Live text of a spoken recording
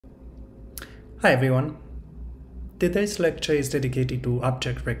Hi everyone. Today's lecture is dedicated to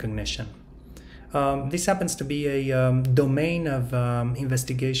object recognition. This happens to be a domain of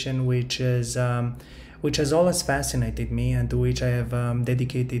investigation which has always fascinated me and to which I have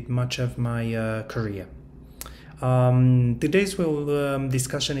dedicated much of my career. Today's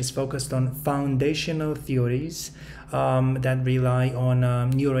discussion is focused on foundational theories that rely on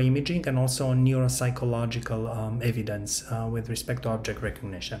neuroimaging and also on neuropsychological evidence with respect to object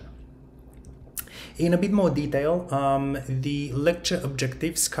recognition. In a bit more detail, the lecture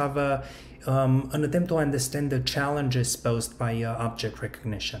objectives cover an attempt to understand the challenges posed by object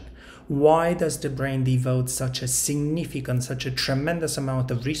recognition. Why does the brain devote such a tremendous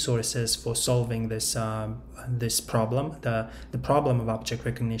amount of resources for solving this problem, the problem of object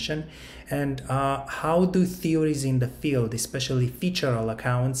recognition, and how do theories in the field, especially featural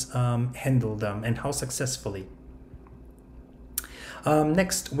accounts, handle them, and how successfully?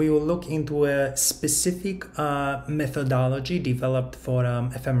 Next, we will look into a specific methodology developed for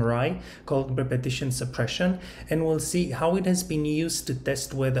fMRI called repetition suppression, and we'll see how it has been used to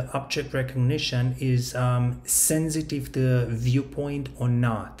test whether object recognition is sensitive to viewpoint or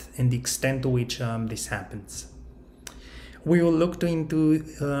not, and the extent to which this happens. We will look into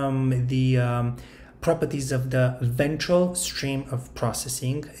the properties of the ventral stream of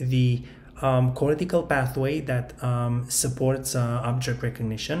processing, the cortical pathway that supports object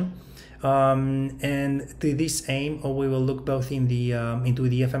recognition, and to this aim we will look both in the into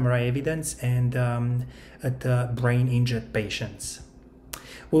the fMRI evidence and at brain injured patients.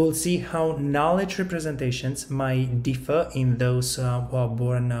 We will see how knowledge representations might differ in those who are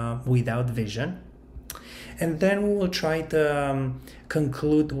born without vision. And then we will try to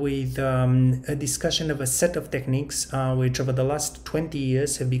conclude with a discussion of a set of techniques which over the last 20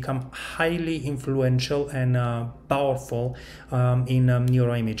 years have become highly influential and powerful in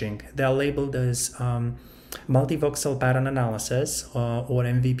neuroimaging. They are labeled as multivoxel pattern analysis, or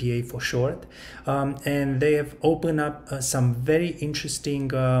MVPA for short, and they have opened up some very interesting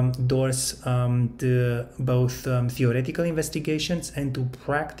doors to both theoretical investigations and to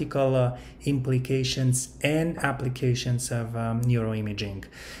practical implications and applications of neuroimaging,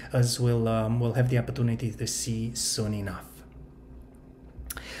 as we'll have the opportunity to see soon enough.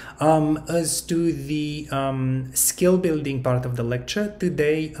 As to the skill building part of the lecture,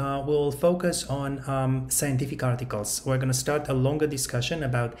 today we'll focus on scientific articles. We're going to start a longer discussion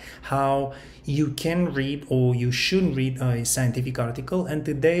about how you can read or you should read a scientific article, and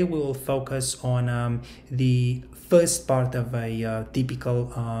today we will focus on the first part of a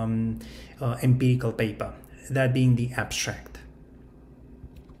typical empirical paper, that being the abstract.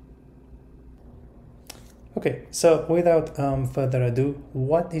 Okay, so without further ado,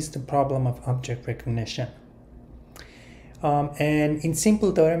 what is the problem of object recognition? And in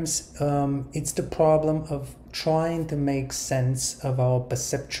simple terms, it's the problem of trying to make sense of our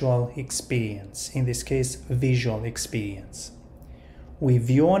perceptual experience, in this case, visual experience. We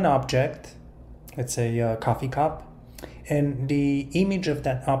view an object, let's say a coffee cup, and the image of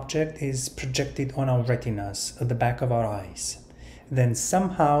that object is projected on our retinas, at the back of our eyes. Then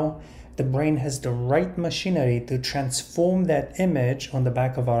somehow, the brain has the right machinery to transform that image on the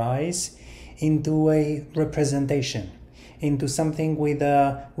back of our eyes into a representation, into something with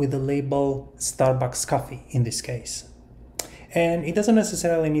a label Starbucks coffee in this case. And it doesn't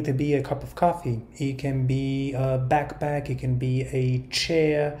necessarily need to be a cup of coffee. It can be a backpack, it can be a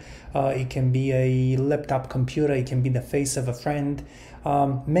chair, it can be a laptop computer, it can be the face of a friend,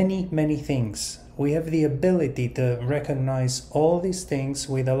 many things. We have the ability to recognize all these things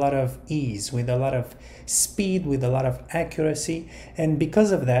with a lot of ease, with a lot of speed, with a lot of accuracy. And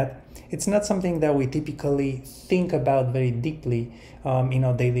because of that, it's not something that we typically think about very deeply in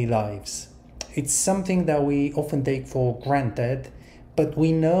our daily lives. It's something that we often take for granted, but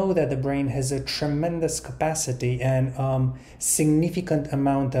we know that the brain has a tremendous capacity and significant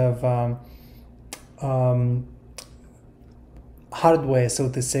amount of hardware, so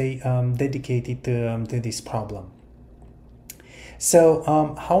to say, dedicated to this problem. So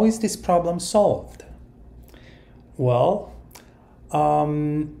how is this problem solved? Well,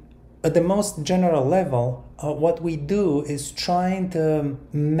 at the most general level, what we do is trying to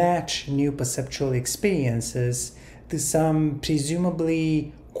match new perceptual experiences to some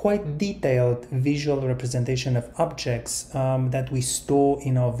presumably quite detailed visual representation of objects that we store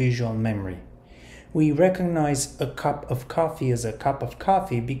in our visual memory. We recognize a cup of coffee as a cup of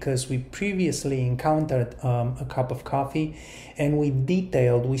coffee because we previously encountered a cup of coffee, and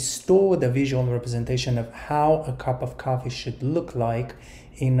we store the visual representation of how a cup of coffee should look like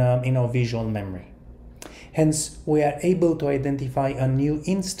in our visual memory. Hence, we are able to identify a new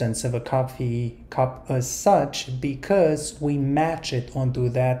instance of a coffee cup as such because we match it onto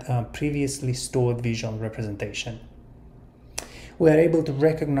that previously stored visual representation. We are able to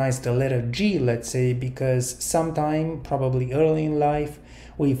recognize the letter G, let's say, because sometime, probably early in life,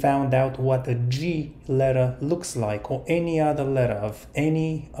 we found out what a G letter looks like, or any other letter of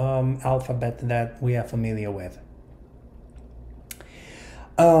any alphabet that we are familiar with.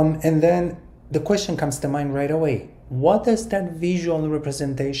 And then the question comes to mind right away. What does that visual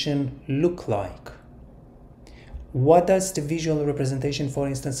representation look like? What does the visual representation, for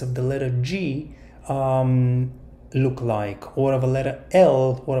instance, of the letter G look like, or of a letter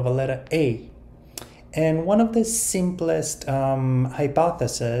L, or of a letter A? And one of the simplest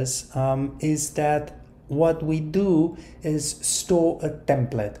hypotheses is that what we do is store a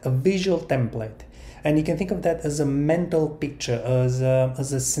template, a visual template. And you can think of that as a mental picture, as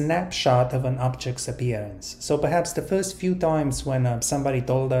a snapshot of an object's appearance. So perhaps the first few times when somebody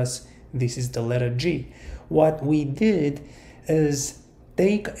told us this is the letter G, what we did is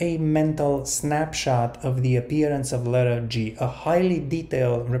take a mental snapshot of the appearance of letter G, a highly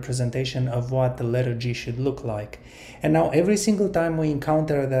detailed representation of what the letter G should look like. And now every single time we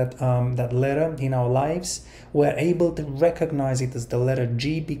encounter that letter in our lives, we're able to recognize it as the letter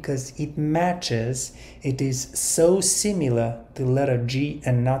G because it matches, it is so similar to letter G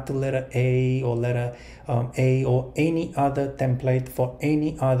and not to letter A or letter A or any other template for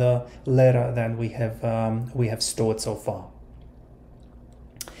any other letter that we have stored so far.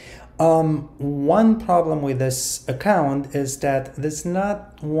 One problem with this account is that there's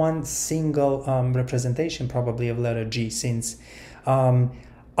not one single representation probably of letter G, since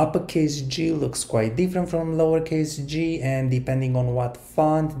uppercase G looks quite different from lowercase g, and depending on what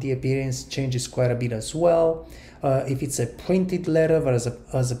font, the appearance changes quite a bit as well. If it's a printed letter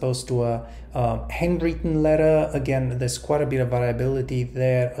as opposed to a handwritten letter, again, there's quite a bit of variability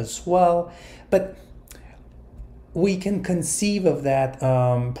there as well. But we can conceive of that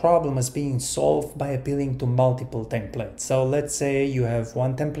problem as being solved by appealing to multiple templates. So let's say you have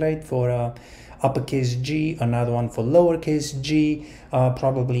one template for uppercase G, another one for lowercase g,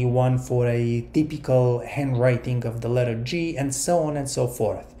 probably one for a typical handwriting of the letter G, and so on and so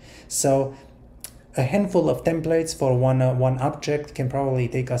forth. So a handful of templates for one object can probably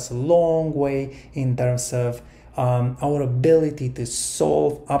take us a long way in terms of our ability to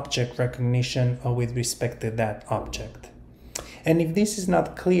solve object recognition with respect to that object. And if this is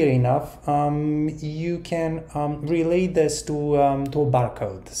not clear enough, you can relate this to a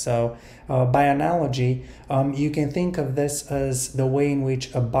barcode. So by analogy, you can think of this as the way in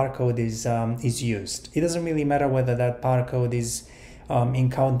which a barcode is used. It doesn't really matter whether that barcode is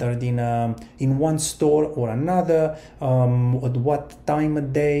encountered in one store or another, at what time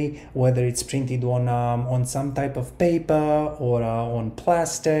of day, whether it's printed on some type of paper or on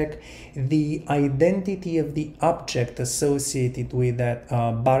plastic. The identity of the object associated with that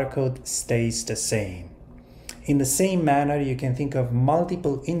barcode stays the same. In the same manner, you can think of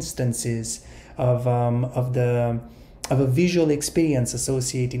multiple instances of a visual experience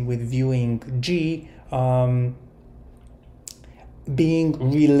associated with viewing G being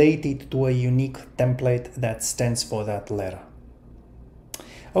related to a unique template that stands for that letter.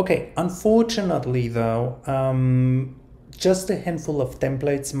 Okay, unfortunately though, just a handful of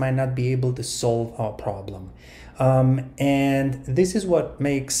templates might not be able to solve our problem. And this is what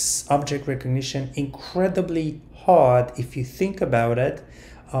makes object recognition incredibly hard if you think about it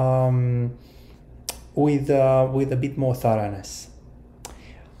with a bit more thoroughness.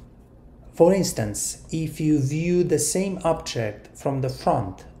 For instance, if you view the same object from the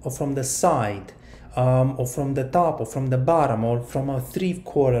front or from the side, or from the top or from the bottom or from a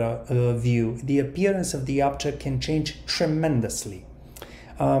three-quarter view, the appearance of the object can change tremendously.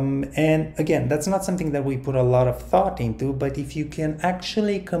 And again, that's not something that we put a lot of thought into, but if you can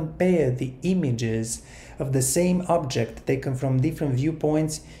actually compare the images of the same object taken from different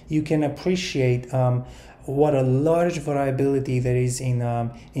viewpoints, you can appreciate what a large variability there is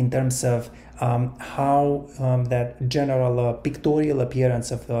in terms of how that general pictorial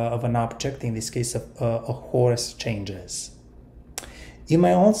appearance of an object, in this case of a horse, changes. You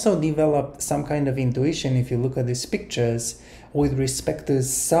may also develop some kind of intuition if you look at these pictures with respect to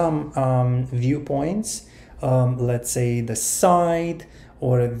some viewpoints, let's say the side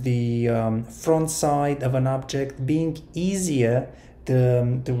or the front side of an object being easier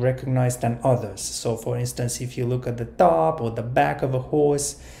to recognize than others. So for instance, if you look at the top or the back of a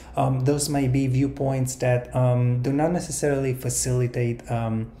horse, those may be viewpoints that do not necessarily facilitate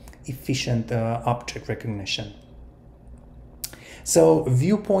efficient object recognition. So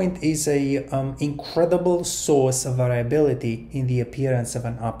viewpoint is a incredible source of variability in the appearance of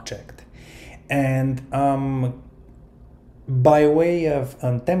an object. And by way of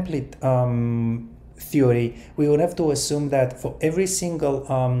template theory, we would have to assume that for every single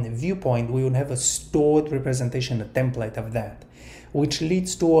viewpoint, we would have a stored representation, a template of that, which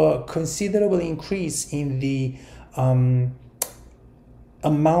leads to a considerable increase in the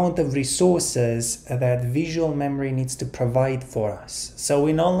amount of resources that visual memory needs to provide for us. So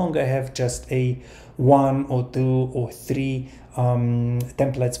we no longer have just a 1 or 2 or 3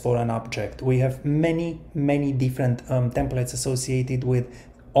 templates for an object. We have many different templates associated with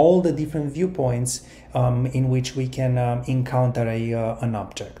all the different viewpoints in which we can encounter an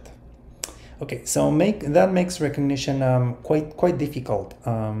object. Okay, so that makes recognition quite difficult,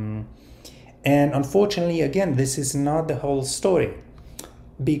 and unfortunately, again, this is not the whole story,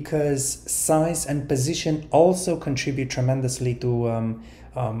 because size and position also contribute tremendously to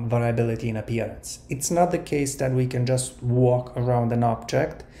variability in appearance. It's not the case that we can just walk around an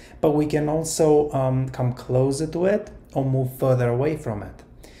object, but we can also come closer to it or move further away from it.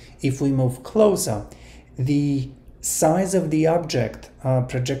 If we move closer, the size of the object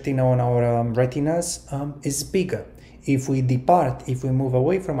projecting on our retinas is bigger. If we depart, if we move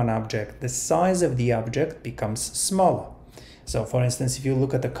away from an object, the size of the object becomes smaller. So for instance, if you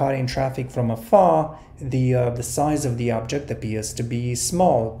look at a car in traffic from afar, the size of the object appears to be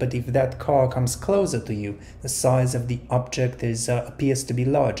small, but if that car comes closer to you, the size of the object appears to be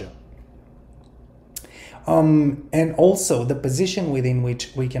larger. And also the position within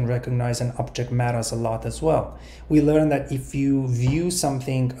which we can recognize an object matters a lot as well. We learn that if you view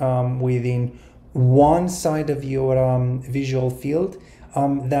something within one side of your visual field,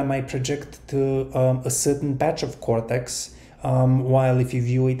 that might project to a certain patch of cortex, while if you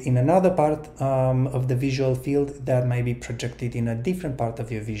view it in another part of the visual field, that may be projected in a different part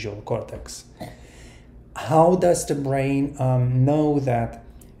of your visual cortex. How does the brain know that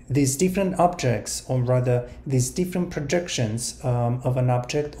these different objects, or rather these different projections of an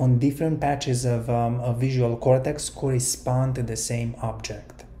object on different patches of visual cortex correspond to the same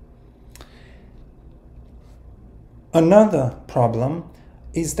object? Another problem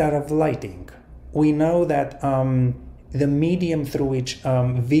is that of lighting. We know that the medium through which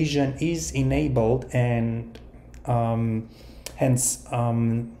vision is enabled, and hence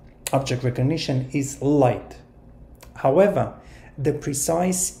object recognition, is light. However, the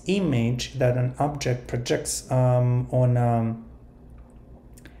precise image that an object projects on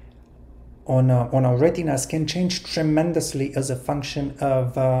our retinas can change tremendously as a function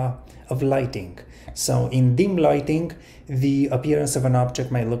of lighting. So in dim lighting, the appearance of an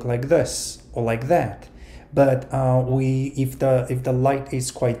object may look like this or like that. But if the light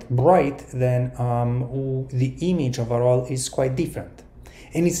is quite bright, then the image overall is quite different.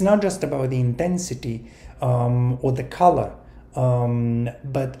 And it's not just about the intensity or the color,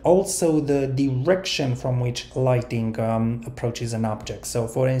 but also the direction from which lighting approaches an object. So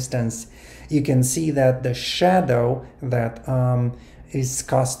for instance, you can see that the shadow that is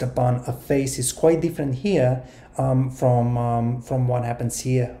cast upon a face is quite different here from what happens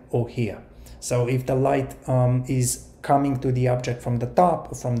here or here. So if the light is coming to the object from the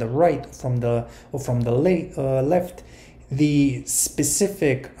top, or from the right, or from the left, the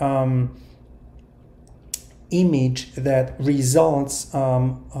specific image that results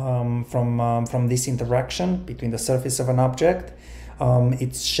from this interaction between the surface of an object,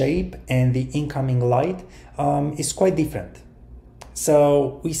 its shape, and the incoming light is quite different.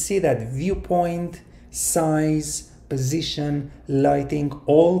 So we see that viewpoint, size, position, lighting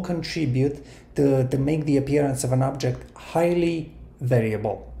all contribute to make the appearance of an object highly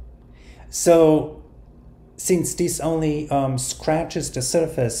variable. So since this only scratches the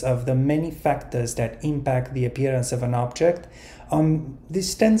surface of the many factors that impact the appearance of an object,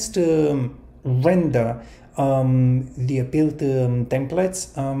 this tends to render the appeal to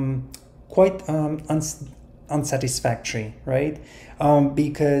templates quite unsatisfactory, right?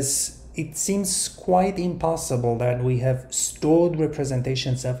 Because it seems quite impossible that we have stored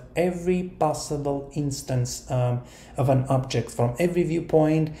representations of every possible instance of an object, from every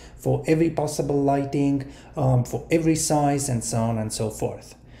viewpoint, for every possible lighting, for every size, and so on and so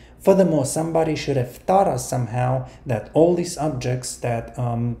forth. Furthermore, somebody should have taught us somehow that all these objects that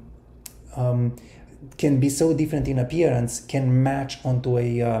can be so different in appearance can match onto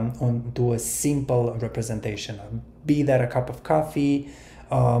a simple representation, be that a cup of coffee,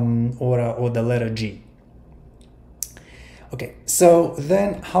 or the letter G. Okay, so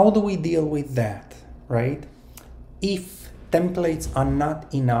then how do we deal with that, right? If templates are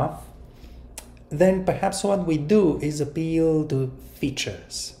not enough, then perhaps what we do is appeal to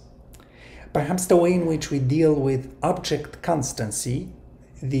features. Perhaps the way in which we deal with object constancy,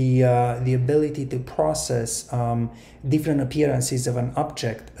 the ability to process different appearances of an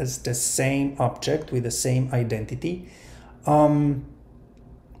object as the same object with the same identity,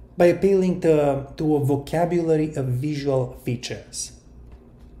 by appealing to a vocabulary of visual features.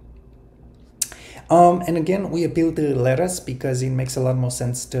 And again, we appeal to letters because it makes a lot more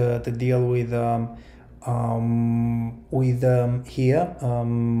sense to deal with here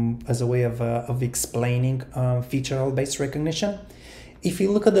as a way of explaining featural-based recognition. If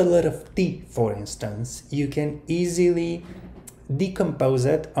you look at the letter T, for instance, you can easily decompose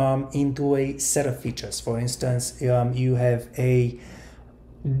it into a set of features. For instance, you have a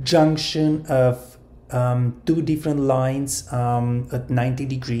junction of two different lines at 90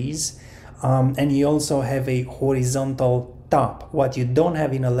 degrees, and you also have a horizontal top. What you don't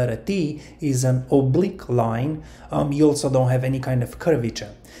have in a letter T is an oblique line. You also don't have any kind of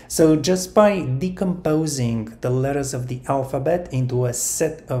curvature. So just by decomposing the letters of the alphabet into a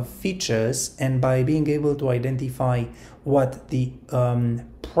set of features, and by being able to identify what the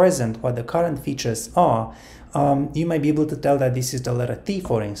current features are, you might be able to tell that this is the letter T,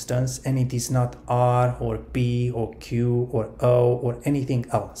 for instance, and it is not R or P or Q or O or anything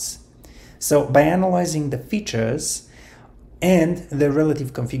else. So by analyzing the features and the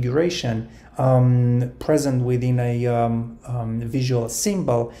relative configuration present within a visual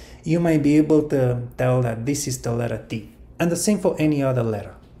symbol, you might be able to tell that this is the letter T. And the same for any other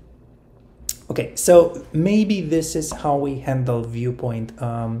letter. Okay, so maybe this is how we handle viewpoint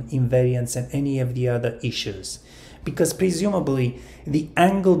invariance and any of the other issues. Because presumably the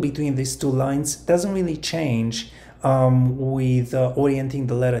angle between these two lines doesn't really change with orienting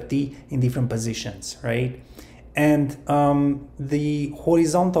the letter T in different positions, right? And the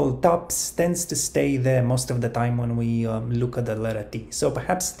horizontal tops tends to stay there most of the time when we look at the letter T. So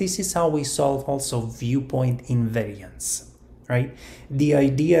perhaps this is how we solve also viewpoint invariance, right? The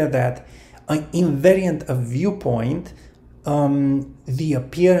idea that an invariant of viewpoint, the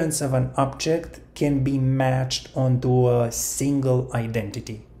appearance of an object can be matched onto a single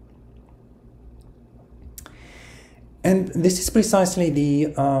identity. And this is precisely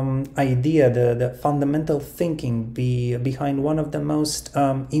the idea, the fundamental thinking behind one of the most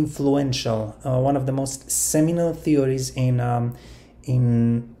influential, one of the most seminal theories in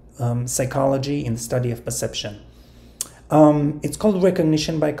psychology, in the study of perception. It's called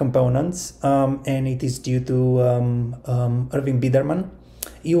recognition by components, and it is due to Erwin Biedermann.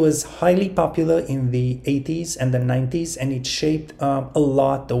 It was highly popular in the 80s and the 90s, and it shaped a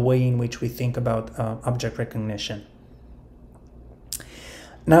lot the way in which we think about object recognition.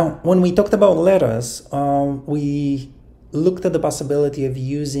 Now, when we talked about letters, we looked at the possibility of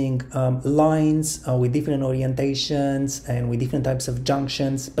using lines with different orientations and with different types of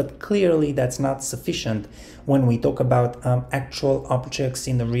junctions, but clearly that's not sufficient when we talk about actual objects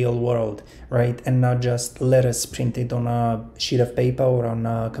in the real world, right? And not just letters printed on a sheet of paper or on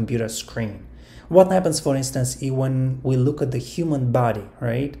a computer screen. What happens, for instance, when we look at the human body,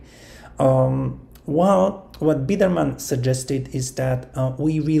 right? Well, what Biedermann suggested is that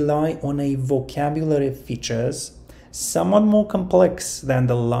we rely on a vocabulary of features somewhat more complex than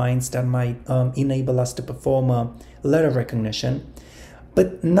the lines that might enable us to perform a letter recognition,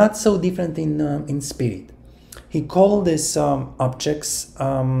 but not so different in spirit. He called these objects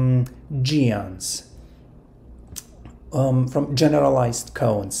geons, from generalized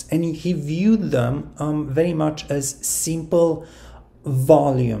cones, and he viewed them very much as simple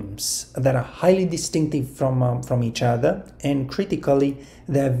volumes that are highly distinctive from each other, and critically,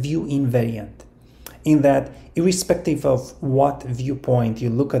 they're view invariant, in that irrespective of what viewpoint you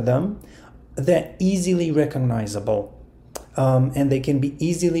look at them, they're easily recognizable, and they can be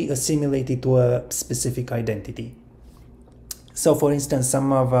easily assimilated to a specific identity. So, for instance,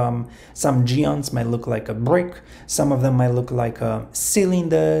 some geons might look like a brick, some of them might look like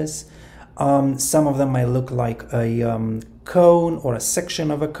cylinders, some of them might look like a cone or a section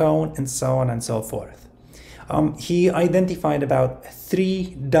of a cone, and so on and so forth. He identified about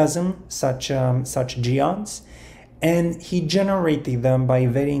 36 such geons, and he generated them by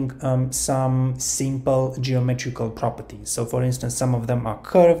varying some simple geometrical properties. So, for instance, some of them are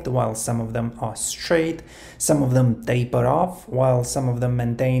curved, while some of them are straight. Some of them taper off, while some of them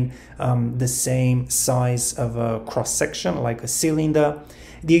maintain the same size of a cross-section, like a cylinder.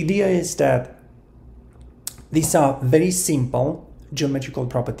 The idea is that these are very simple geometrical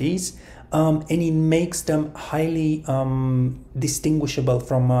properties, and it makes them highly distinguishable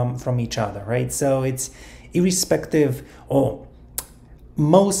from each other, right? So it's irrespective, or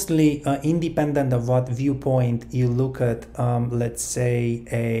mostly independent of what viewpoint you look at. Let's say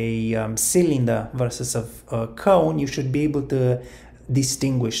a cylinder versus a cone, you should be able to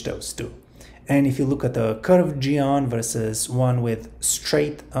distinguish those two. And if you look at a curved geon versus one with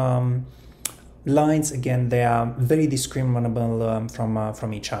straight lines, again, they are very discriminable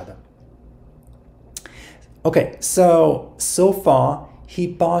from each other. Okay, so far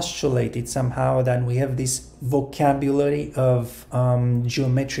he postulated somehow that we have this vocabulary of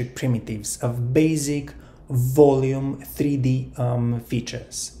geometric primitives, of basic volume 3D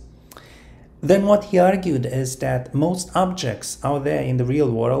features. Then what he argued is that most objects out there in the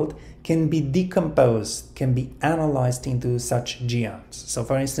real world can be decomposed, can be analyzed into such geons. So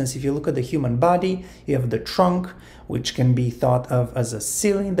for instance, if you look at the human body, you have the trunk, which can be thought of as a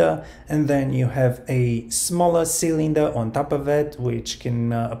cylinder, and then you have a smaller cylinder on top of it, which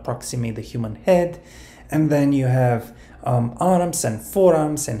can approximate the human head, and then you have arms and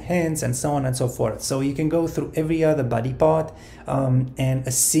forearms and hands and so on and so forth. So you can go through every other body part and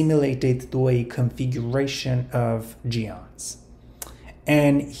assimilate it to a configuration of geons.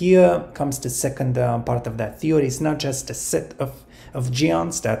 And here comes the second part of that theory. It's not just a set of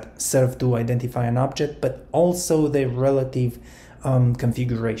geons that serve to identify an object, but also their relative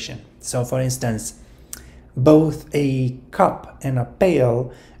configuration. So for instance, both a cup and a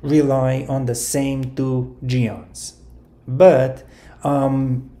pail rely on the same two geons. But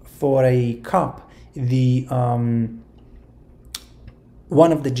for a cup, the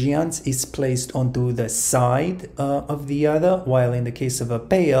one of the geons is placed onto the side of the other, while in the case of a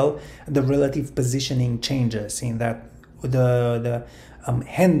pail, the relative positioning changes in that the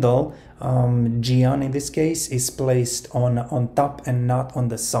handle geon in this case is placed on top and not on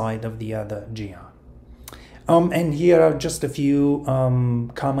the side of the other geon. And here are just a few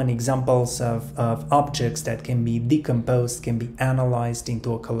common examples of objects that can be decomposed, can be analyzed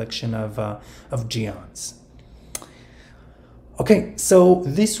into a collection of geons. Okay, so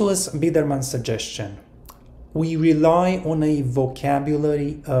this was Biedermann's suggestion. We rely on a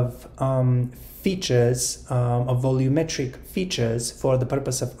vocabulary of features, of volumetric features for the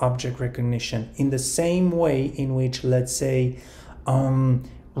purpose of object recognition, in the same way in which, let's say,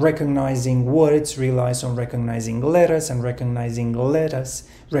 recognizing words relies on recognizing letters, and recognizing letters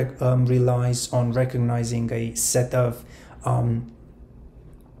relies on recognizing a set of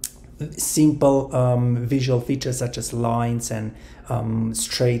simple visual features such as lines and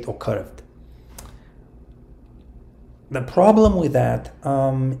straight or curved. The problem with that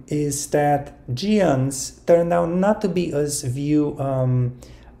is that geons turned out not to be as view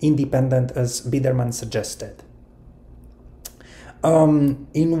independent as Biedermann suggested.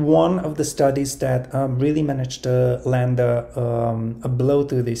 In one of the studies that really managed to land a blow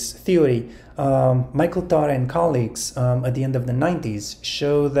to this theory, Michael Tarr and colleagues at the end of the 90s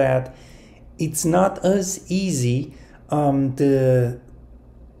show that it's not as easy to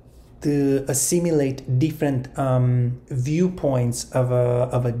assimilate different viewpoints of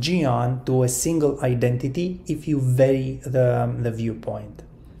a geon to a single identity if you vary the viewpoint.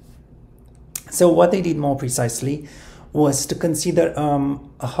 So what they did more precisely was to consider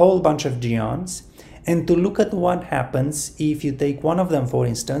a whole bunch of geons and to look at what happens if you take one of them, for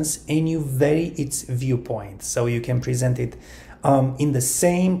instance, and you vary its viewpoint. So you can present it in the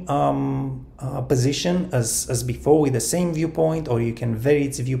same position as before with the same viewpoint, or you can vary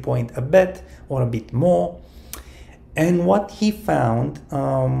its viewpoint a bit or a bit more. And what he found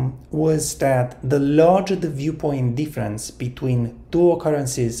was that the larger the viewpoint difference between two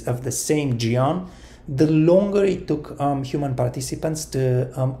occurrences of the same geon, the longer it took human participants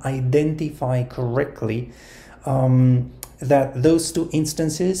to identify correctly that those two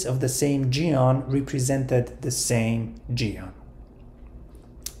instances of the same geon represented the same geon.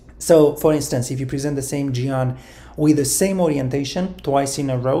 So, for instance, if you present the same geon with the same orientation twice in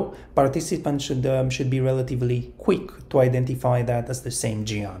a row, participants should be relatively quick to identify that as the same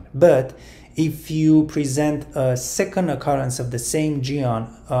geon. But if you present a second occurrence of the same geon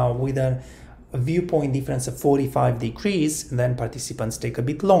with a viewpoint difference of 45 degrees, then participants take a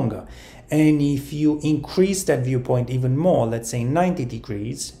bit longer. And if you increase that viewpoint even more, let's say 90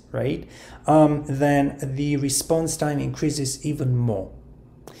 degrees, right, then the response time increases even more.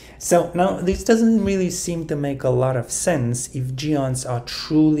 So now this doesn't really seem to make a lot of sense if geons are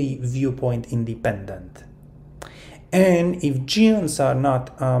truly viewpoint independent. And if geons are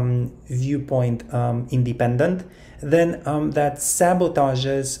not viewpoint independent, then that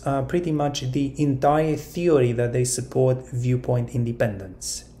sabotages pretty much the entire theory that they support viewpoint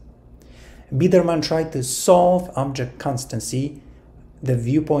independence. Biedermann tried to solve object constancy the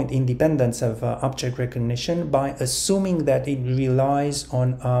viewpoint independence of object recognition by assuming that it relies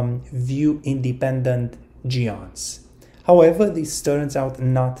on view independent geons. However, this turns out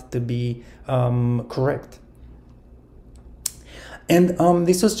not to be correct. And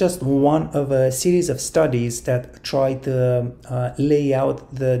this was just one of a series of studies that tried to lay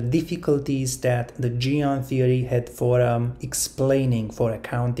out the difficulties that the geon theory had for explaining, for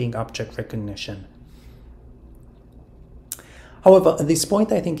accounting object recognition. However, at this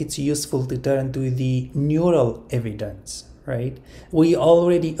point, I think it's useful to turn to the neural evidence, right? We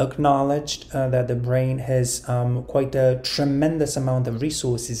already acknowledged that the brain has quite a tremendous amount of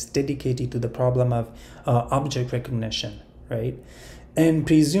resources dedicated to the problem of object recognition, right? And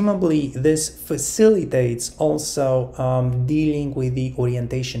presumably this facilitates also dealing with the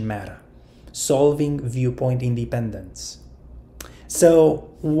orientation matter, solving viewpoint independence. So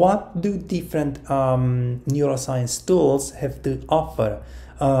what do different neuroscience tools have to offer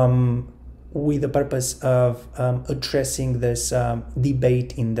with the purpose of addressing this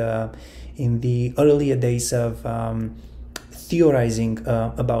debate in the earlier days of theorizing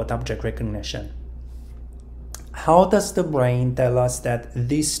about object recognition? How does the brain tell us that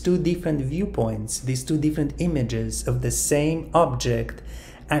these two different viewpoints, these two different images of the same object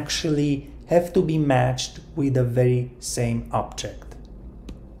actually have to be matched with the very same object?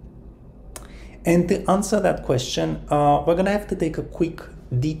 And to answer that question, we're going to have to take a quick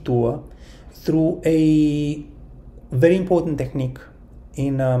detour through a very important technique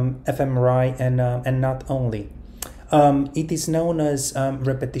in fMRI and not only. It is known as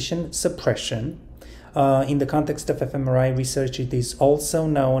repetition suppression. In the context of fMRI research, it is also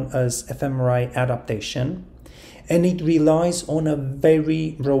known as fMRI adaptation, and it relies on a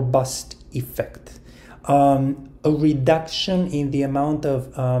very robust effect. A reduction in the amount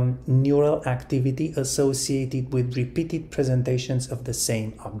of neural activity associated with repeated presentations of the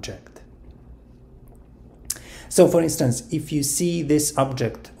same object. So for instance, if you see this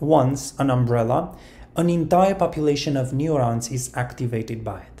object once, an umbrella, an entire population of neurons is activated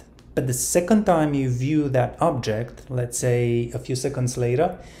by it. But the second time you view that object, let's say a few seconds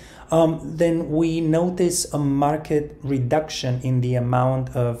later, then we notice a marked reduction in the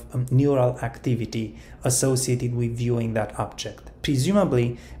amount of neural activity associated with viewing that object,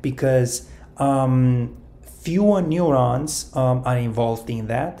 presumably because fewer neurons are involved in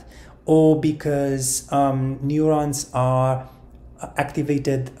that, or because neurons are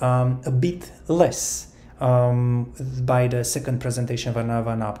activated a bit less by the second presentation of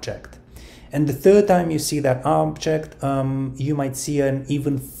an object. And the third time you see that object, you might see an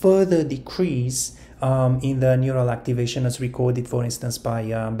even further decrease in the neural activation as recorded, for instance, by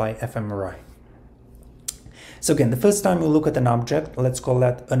fMRI. So again, the first time you look at an object, let's call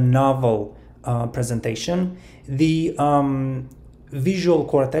that a novel presentation, the visual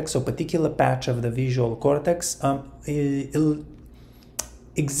cortex, or particular patch of the visual cortex,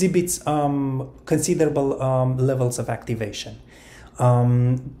 exhibits considerable levels of activation.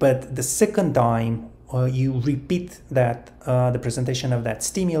 But the second time you repeat that the presentation of that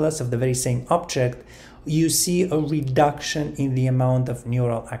stimulus of the very same object, you see a reduction in the amount of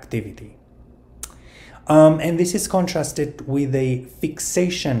neural activity. And this is contrasted with a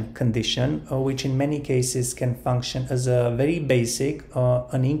fixation condition, which in many cases can function as a very basic,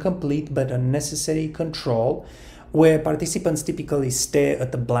 an incomplete but a necessary control, where participants typically stare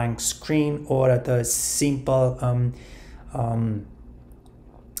at a blank screen or at a simple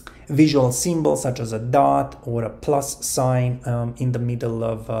visual symbol such as a dot or a plus sign in the middle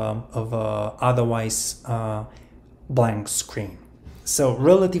of a otherwise blank screen. So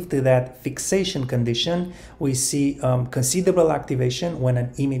relative to that fixation condition, we see considerable activation when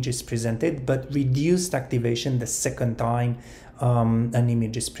an image is presented, but reduced activation the second time an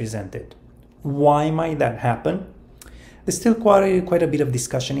image is presented. Why might that happen? There's still quite a bit of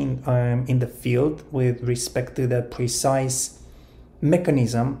discussion in the field with respect to the precise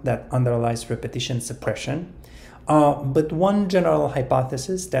mechanism that underlies repetition suppression. But one general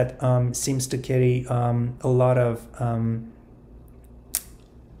hypothesis that seems to carry a lot of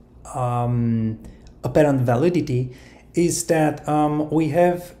apparent validity is that we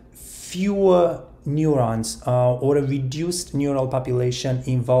have fewer neurons or a reduced neural population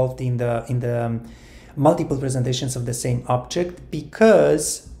involved in the multiple presentations of the same object,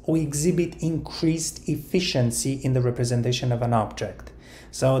 because we exhibit increased efficiency in the representation of an object.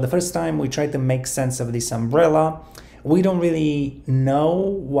 So the first time we try to make sense of this umbrella, we don't really know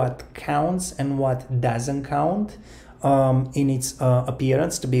what counts and what doesn't count in its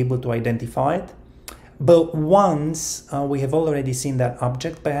appearance to be able to identify it. But once we have already seen that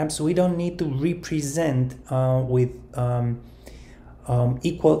object, perhaps we don't need to represent with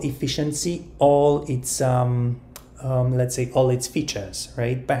equal efficiency all its let's say all its features,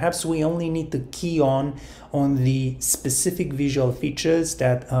 right? Perhaps we only need to key on the specific visual features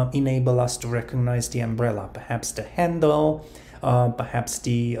that enable us to recognize the umbrella, perhaps the handle, perhaps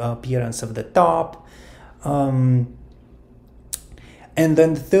the appearance of the top. And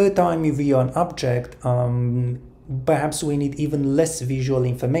then the third time you view an object, perhaps we need even less visual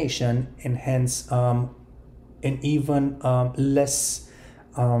information, and hence an even less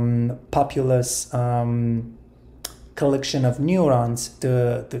populous collection of neurons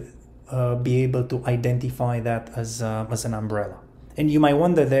to be able to identify that as an umbrella. And you might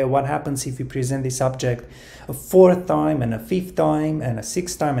wonder there, what happens if you present this object a fourth time and a fifth time and a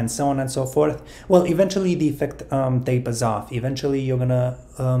sixth time and so on and so forth? Well, eventually the effect tapers off. Eventually you're gonna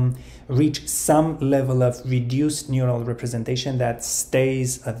reach some level of reduced neural representation that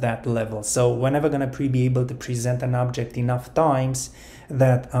stays at that level. So we're never gonna be able to present an object enough times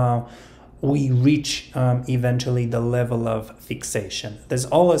that we reach eventually the level of fixation. There's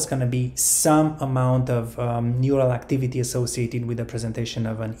always going to be some amount of neural activity associated with the presentation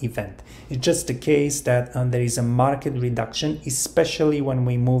of an event. It's just the case that there is a marked reduction, especially when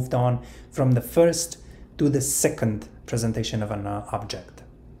we moved on from the first to the second presentation of an object.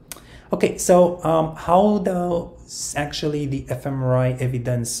 Okay, so how does actually the fMRI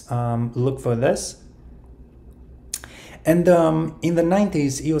evidence look for this? And in the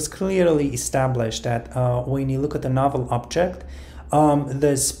 90s, it was clearly established that when you look at a novel object,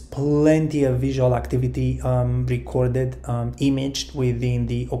 there's plenty of visual activity recorded, imaged within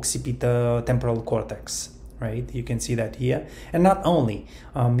the occipito-temporal cortex, right? You can see that here. And not only,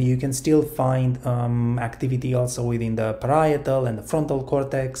 you can still find activity also within the parietal and the frontal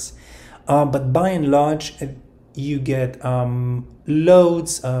cortex. But by and large, you get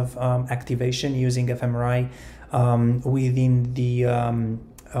loads of activation using fMRI within the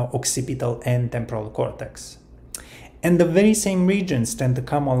occipital and temporal cortex. And the very same regions tend to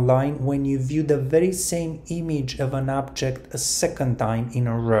come online when you view the very same image of an object a second time in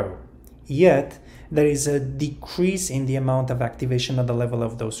a row. Yet, there is a decrease in the amount of activation at the level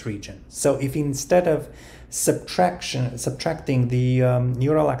of those regions. So if instead of subtracting the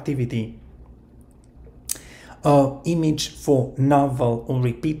neural activity image for novel or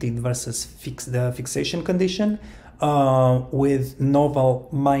repeated versus the fixation condition, with novel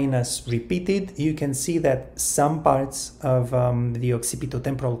minus repeated, you can see that some parts of the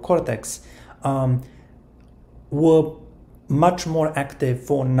occipito-temporal cortex were much more active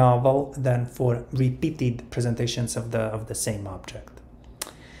for novel than for repeated presentations of the same object.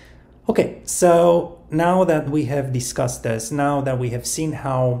 Okay, so now that we have discussed this, now that we have seen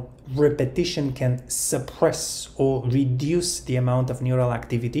how repetition can suppress or reduce the amount of neural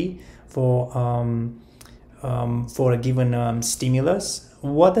activity for a given stimulus,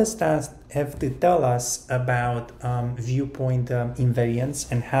 what does that have to tell us about viewpoint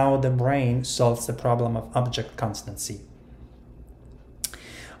invariance and how the brain solves the problem of object constancy?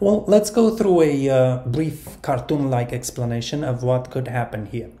 Well, let's go through a brief cartoon-like explanation of what could happen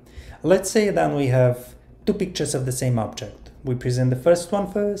here. Let's say that we have two pictures of the same object. We present the first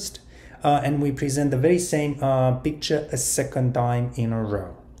one first, and we present the very same picture a second time in a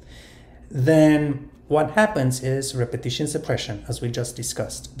row. Then what happens is repetition suppression, as we just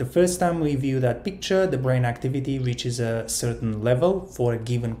discussed. The first time we view that picture, the brain activity reaches a certain level for a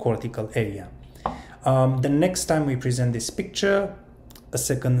given cortical area. The next time we present this picture,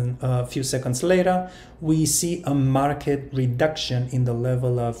 a few seconds later, we see a marked reduction in the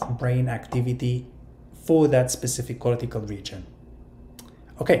level of brain activity for that specific cortical region.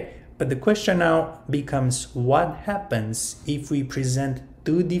 Okay, but the question now becomes, what happens if we present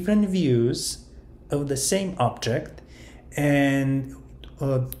two different views of the same object and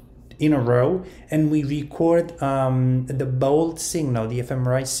in a row, and we record the bold signal, the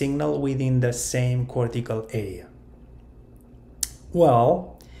fMRI signal, within the same cortical area?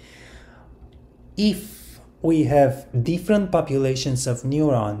 Well, if we have different populations of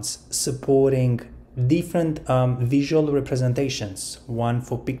neurons supporting different visual representations, one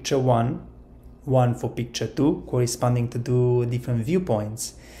for picture 1, one for picture 2, corresponding to two different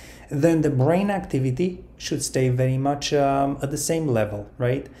viewpoints, then the brain activity should stay very much at the same level,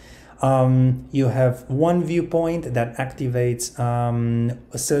 right? You have one viewpoint that activates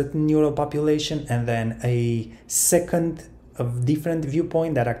a certain neural population, and then a second of different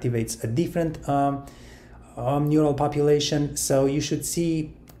viewpoint that activates a different neural population. So you should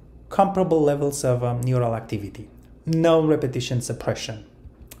see comparable levels of neural activity, no repetition suppression.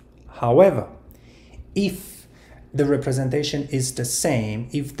 However, if the representation is the same,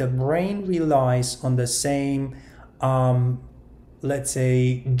 if the brain relies on the same let's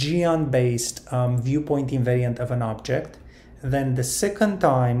say, Geon-based viewpoint invariant of an object, then the second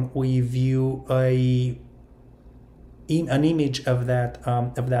time we view an image of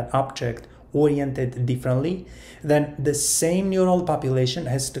that object oriented differently, then the same neural population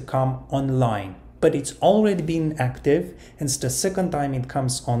has to come online. But it's already been active, hence the second time it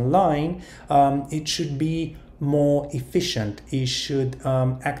comes online, it should be more efficient. It should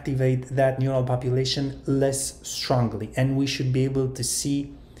activate that neural population less strongly, and we should be able to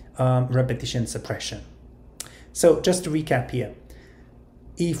see repetition suppression. So just to recap here,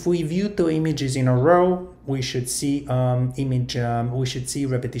 if we view two images in a row, we should see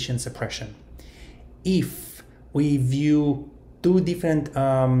repetition suppression. If we view two different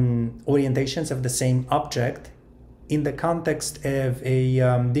orientations of the same object in the context of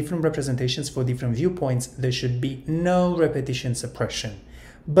different representations for different viewpoints, there should be no repetition suppression.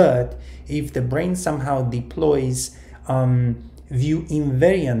 But if the brain somehow deploys view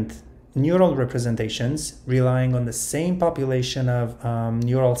invariant neural representations relying on the same population of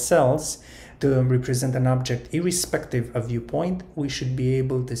neural cells to represent an object irrespective of viewpoint, we should be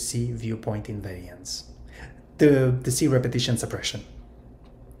able to see viewpoint invariance, to see repetition suppression.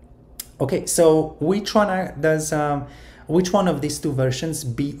 Okay, so which one of these two versions,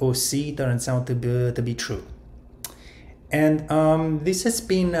 B or C, turns out to be true? And this has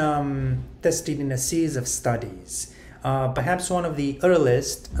been tested in a series of studies. Perhaps one of the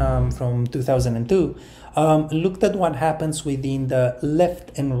earliest, from 2002, looked at what happens within the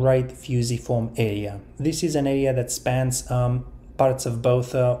left and right fusiform area. This is an area that spans parts of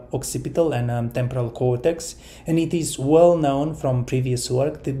both occipital and temporal cortex, and it is well known from previous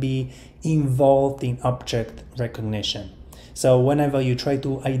work to be involved in object recognition. So whenever you try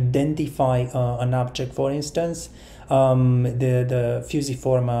to identify an object, for instance, the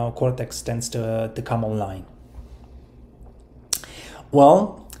fusiform cortex tends to come online.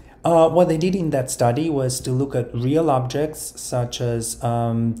 Well, what they did in that study was to look at real objects such as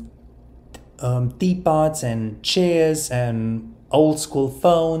teapots and chairs and old school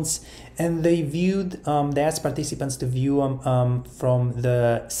phones, and they asked participants to view them from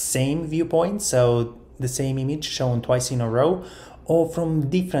the same viewpoint, so the same image shown twice in a row, or from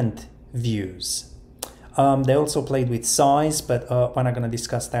different views. They also played with size, but we're not going to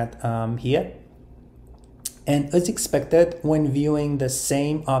discuss that here. And as expected, when viewing the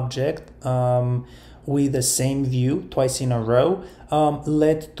same object with the same view twice in a row,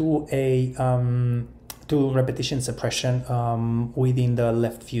 led to repetition suppression within the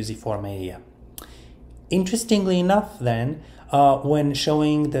left fusiform area. Interestingly enough, then, when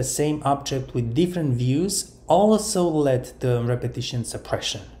showing the same object with different views, also led to repetition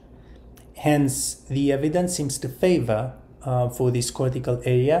suppression. Hence, the evidence seems to favor, for this cortical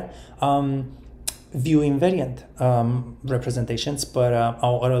area, view invariant representations per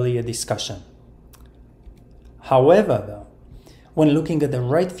our earlier discussion. However, though, when looking at the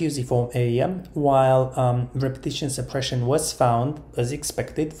right fusiform area, while repetition suppression was found as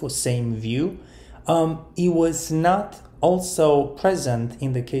expected for same view, it was not also present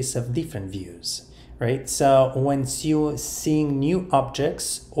in the case of different views, right? So when you're seeing new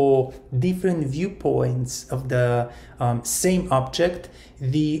objects or different viewpoints of the same object,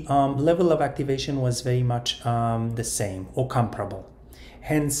 the level of activation was very much the same or comparable.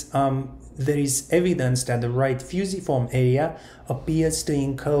 Hence, there is evidence that the right fusiform area appears to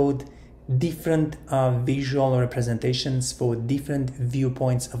encode different visual representations for different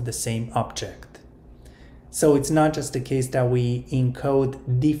viewpoints of the same object. So it's not just the case that we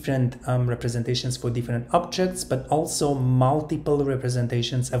encode different representations for different objects, but also multiple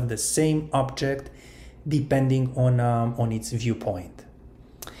representations of the same object depending on its viewpoint.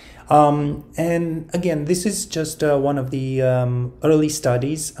 And again, this is just one of the early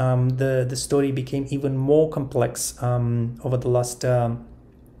studies. The story became even more complex over the last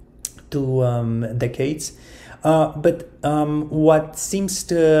 2 decades. But what seems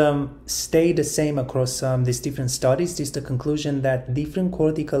to stay the same across these different studies is the conclusion that different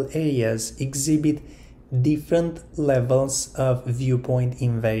cortical areas exhibit different levels of viewpoint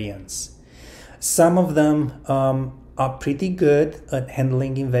invariance. Some of them are pretty good at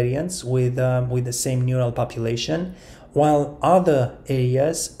handling invariance with the same neural population, while other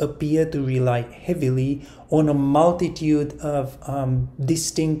areas appear to rely heavily on a multitude of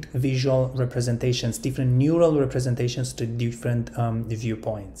distinct visual representations, different neural representations to different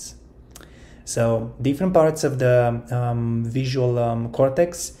viewpoints. So different parts of the visual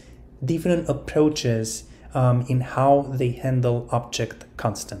cortex, different approaches in how they handle object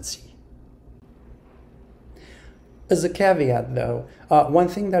constancy. As a caveat, though, one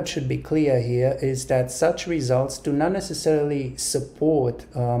thing that should be clear here is that such results do not necessarily support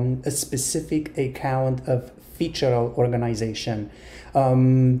a specific account of featural organization.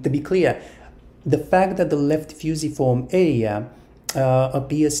 To be clear, the fact that the left fusiform area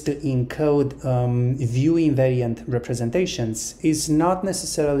appears to encode view invariant representations is not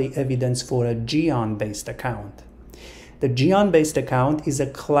necessarily evidence for a geon-based account. The geon-based account is a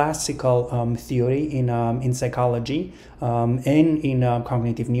classical theory in psychology and in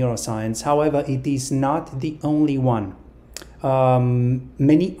cognitive neuroscience. However, it is not the only one.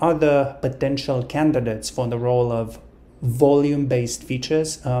 Many other potential candidates for the role of volume-based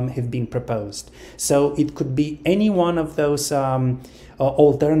features have been proposed. So it could be any one of those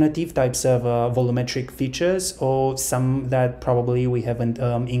alternative types of volumetric features, or some that probably we haven't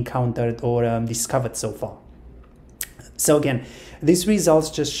encountered or discovered so far. So again, these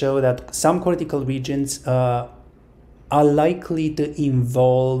results just show that some cortical regions are likely to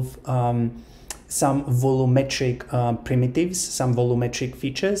involve some volumetric primitives, some volumetric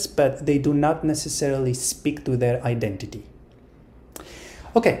features, but they do not necessarily speak to their identity.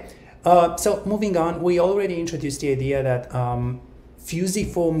 Okay, so moving on, we already introduced the idea that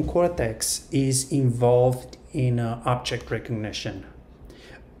fusiform cortex is involved in object recognition.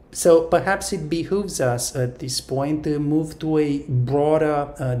 So perhaps it behooves us at this point to move to a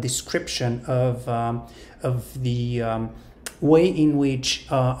broader description of the way in which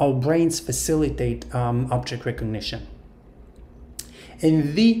our brains facilitate object recognition.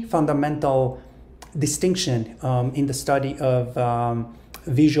 And the fundamental distinction in the study of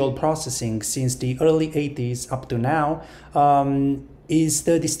visual processing since the early 80s up to now is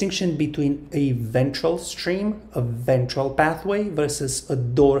the distinction between a ventral stream, a ventral pathway, versus a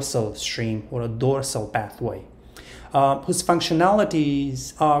dorsal stream or a dorsal pathway, whose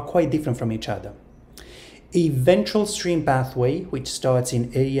functionalities are quite different from each other. A ventral stream pathway, which starts in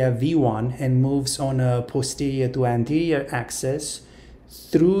area V1 and moves on a posterior to anterior axis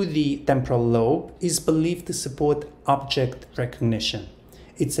through the temporal lobe, is believed to support object recognition.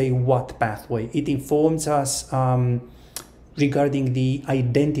 It's a what pathway. It informs us regarding the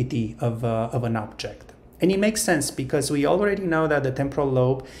identity of an object. And it makes sense because we already know that the temporal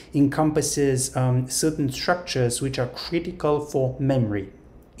lobe encompasses certain structures which are critical for memory,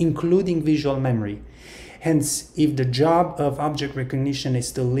 including visual memory. Hence, if the job of object recognition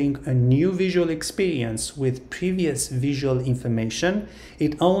is to link a new visual experience with previous visual information,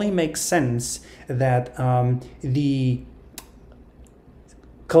 it only makes sense that the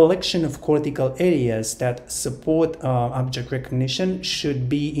collection of cortical areas that support object recognition should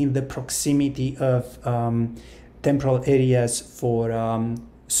be in the proximity of temporal areas for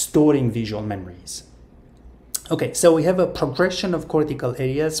storing visual memories. Okay, so we have a progression of cortical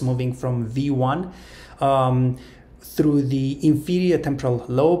areas moving from V1 through the inferior temporal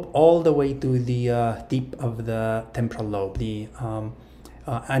lobe all the way to the tip of the temporal lobe, the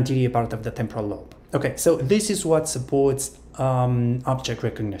anterior part of the temporal lobe. Okay, so this is what supports object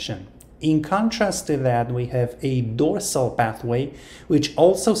recognition. In contrast to that, we have a dorsal pathway, which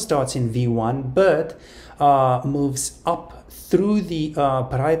also starts in V1, but moves up through the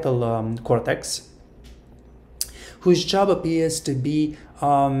parietal cortex, whose job appears to be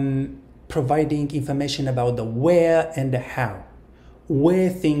providing information about the where and the how, where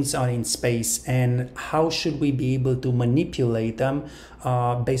things are in space and how should we be able to manipulate them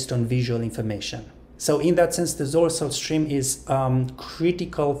based on visual information. So in that sense, the dorsal stream is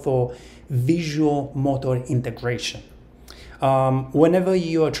critical for visual motor integration. Whenever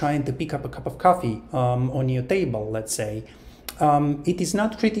you are trying to pick up a cup of coffee on your table, let's say, it is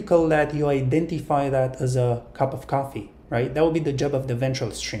not critical that you identify that as a cup of coffee, right? That would be the job of the ventral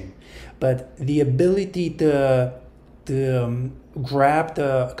stream. But the ability to grab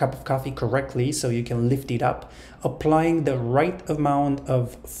the cup of coffee correctly so you can lift it up, applying the right amount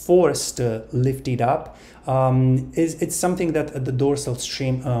of force to lift it up, it's something that the dorsal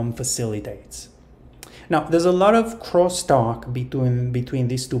stream facilitates. Now, there's a lot of crosstalk between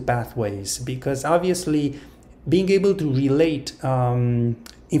these two pathways, because obviously being able to relate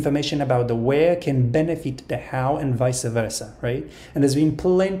information about the where can benefit the how and vice versa, right? And there's been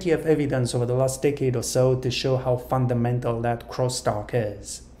plenty of evidence over the last decade or so to show how fundamental that crosstalk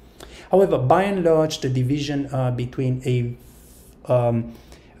is. However, by and large, the division between a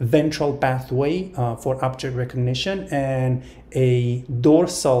ventral pathway for object recognition and a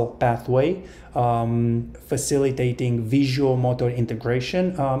dorsal pathway facilitating visual motor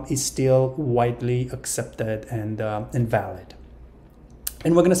integration is still widely accepted and valid.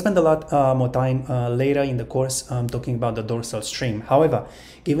 And we're going to spend a lot more time later in the course talking about the dorsal stream. However,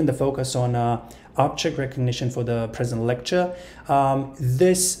 given the focus on object recognition for the present lecture,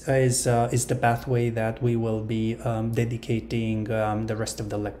 this is the pathway that we will be dedicating the rest of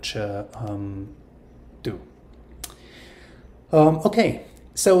the lecture to. Okay.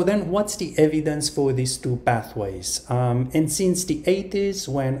 So then what's the evidence for these two pathways? And since the 80s,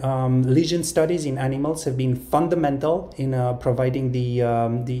 when lesion studies in animals have been fundamental in providing the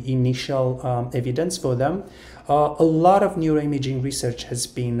initial evidence for them, a lot of neuroimaging research has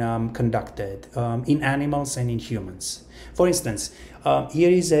been conducted in animals and in humans. For instance,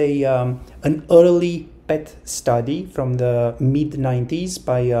 here is an early PET study from the mid-90s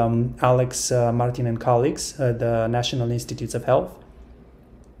by Alex Martin and colleagues at the National Institutes of Health.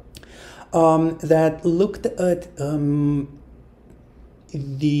 That looked at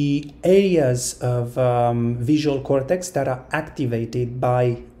the areas of visual cortex that are activated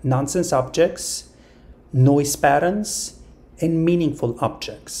by nonsense objects, noise patterns, and meaningful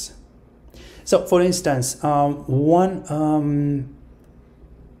objects. So, for instance, one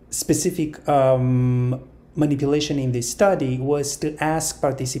specific manipulation in this study was to ask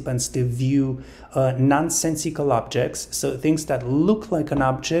participants to view nonsensical objects, so things that look like an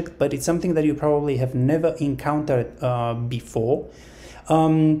object, but it's something that you probably have never encountered before,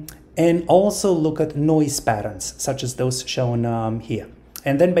 and also look at noise patterns, such as those shown here.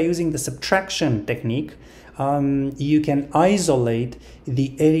 And then by using the subtraction technique, you can isolate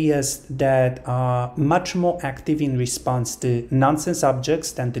the areas that are much more active in response to nonsense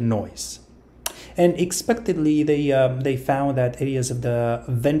objects than to noise. And expectedly, they found that areas of the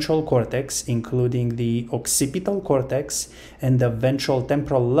ventral cortex, including the occipital cortex and the ventral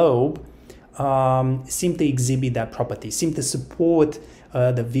temporal lobe, seem to exhibit that property, seem to support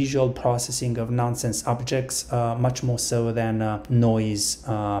the visual processing of nonsense objects much more so than noise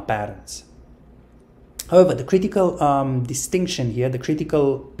patterns. However, the critical distinction here, the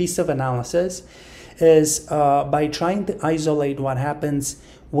critical piece of analysis, is by trying to isolate what happens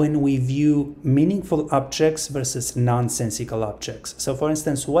when we view meaningful objects versus nonsensical objects. So for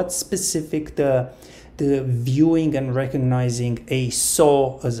instance, what's specific to viewing and recognizing a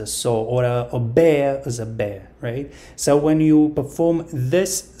saw as a saw or a bear as a bear, right? So when you perform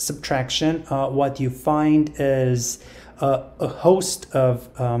this subtraction, what you find is a host of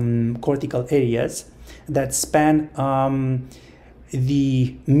cortical areas that span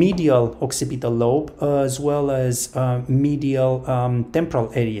the medial occipital lobe as well as medial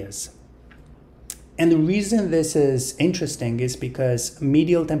temporal areas. And the reason this is interesting is because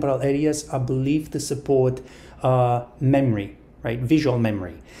medial temporal areas are believed to support memory, right? Visual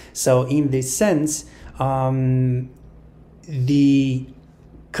memory. So in this sense, the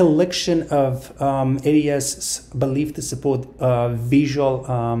collection of areas believed to support visual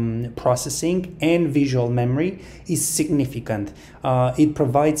processing and visual memory is significant. It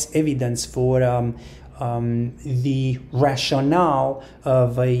provides evidence for the rationale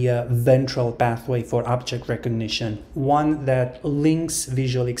of a ventral pathway for object recognition, one that links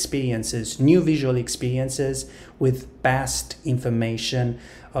visual experiences, new visual experiences, with past information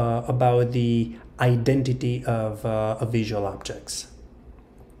about the identity of visual objects.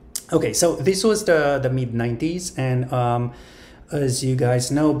 Okay, so this was the mid-90s, and as you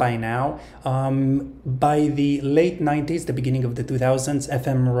guys know by now, by the late 90s, the beginning of the 2000s,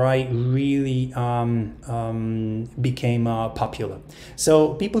 fMRI really became popular.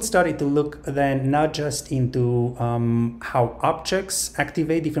 So people started to look then not just into how objects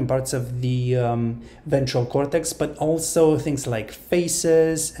activate different parts of the ventral cortex, but also things like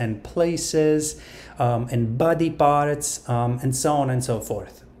faces and places and body parts and so on and so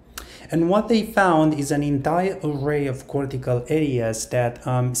forth. And what they found is an entire array of cortical areas that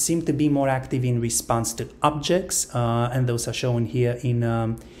seem to be more active in response to objects, and those are shown here in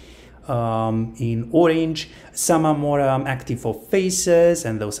orange. Some are more active for faces,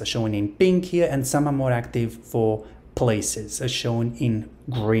 and those are shown in pink here, and some are more active for places, as shown in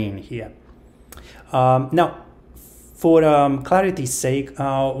green here. Now, for clarity's sake,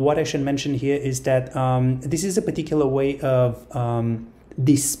 what I should mention here is that this is a particular way of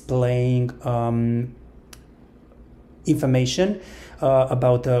displaying information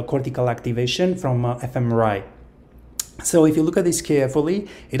about cortical activation from fMRI. So if you look at this carefully,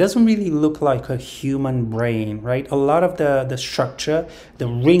 it doesn't really look like a human brain, right? A lot of the structure, the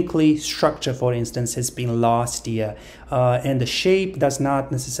wrinkly structure, for instance, has been lost here. And the shape does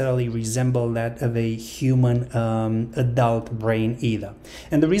not necessarily resemble that of a human adult brain either.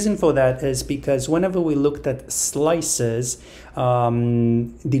 And the reason for that is because whenever we looked at slices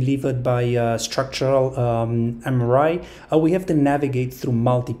delivered by structural MRI, we have to navigate through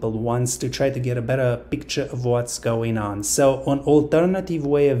multiple ones to try to get a better picture of what's going on. So an alternative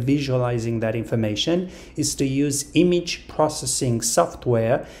way of visualizing that information is to use image processing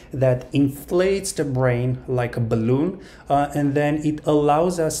software that inflates the brain like a balloon, and then it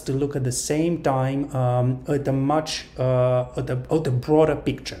allows us to look at the same time at a much at a broader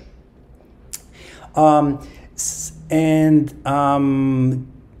picture.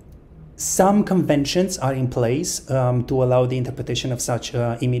 Some conventions are in place to allow the interpretation of such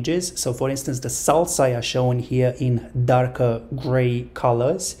images. So for instance, the sulci are shown here in darker gray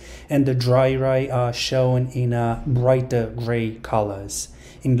colors, and the dryri are shown in brighter gray colors,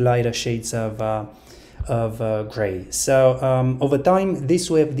 in lighter shades of gray. So over time,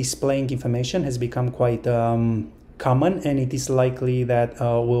 this way of displaying information has become quite common, and it is likely that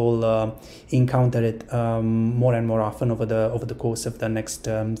we'll encounter it more and more often over the course of the next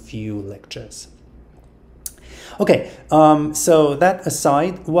few lectures. Okay, so that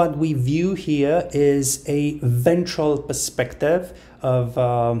aside, what we view here is a ventral perspective of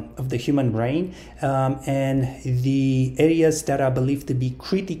the human brain, and the areas that are believed to be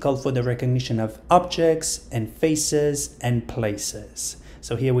critical for the recognition of objects and faces and places.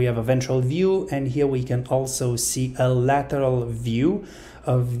 So here we have a ventral view, and here we can also see a lateral view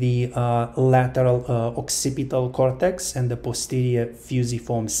of the lateral occipital cortex and the posterior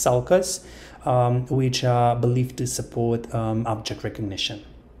fusiform sulcus, which are believed to support object recognition.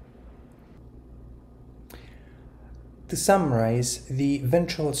 To summarize, the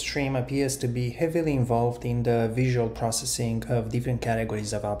ventral stream appears to be heavily involved in the visual processing of different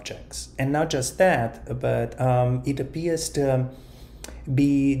categories of objects. And not just that, but it appears to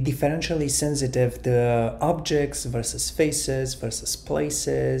be differentially sensitive to objects versus faces versus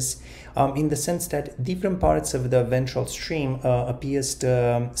places, in the sense that different parts of the ventral stream appears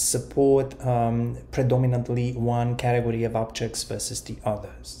to support predominantly one category of objects versus the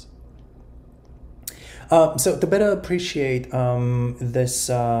others. So to better appreciate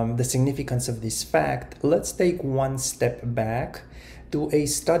the significance of this fact, let's take one step back to a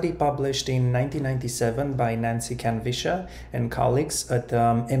study published in 1997 by Nancy Canvisher and colleagues at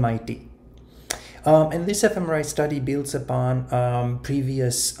MIT. And this fMRI study builds upon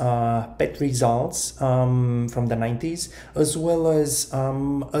previous PET results from the 90s, as well as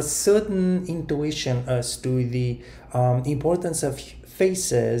a certain intuition as to the importance of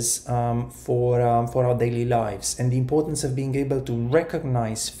faces for our daily lives, and the importance of being able to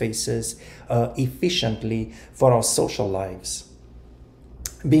recognize faces efficiently for our social lives.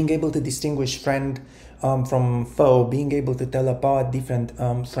 Being able to distinguish friend from foe, being able to tell apart different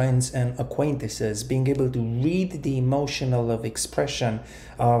friends and acquaintances, being able to read the emotional expression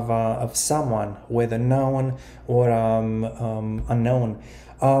of someone, whether known or unknown,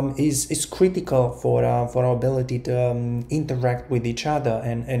 is critical for our ability to interact with each other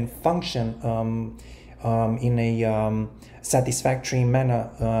and function in a satisfactory manner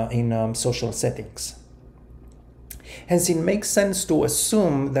in social settings. Hence, it makes sense to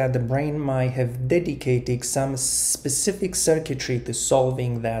assume that the brain might have dedicated some specific circuitry to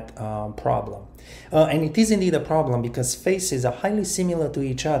solving that problem. And it is indeed a problem because faces are highly similar to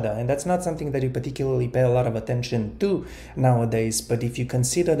each other, and that's not something that you particularly pay a lot of attention to nowadays. But if you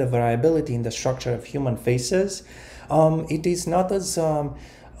consider the variability in the structure of human faces, it is not as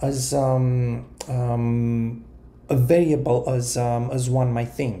a variable as one might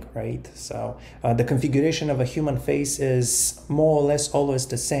think, right? So the configuration of a human face is more or less always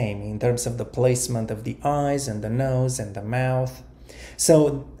the same in terms of the placement of the eyes and the nose and the mouth.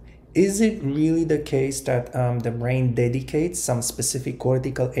 So is it really the case that the brain dedicates some specific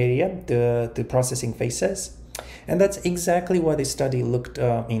cortical area to processing faces? And that's exactly what this study looked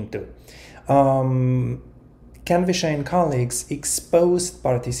into. Canvisher and colleagues exposed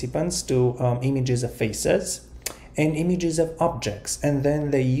participants to images of faces and images of objects, and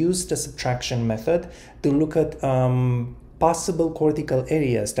then they used the subtraction method to look at possible cortical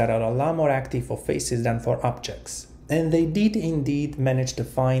areas that are a lot more active for faces than for objects. And they did indeed manage to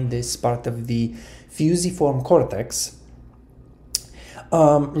find this part of the fusiform cortex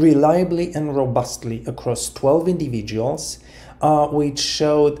reliably and robustly across 12 individuals, which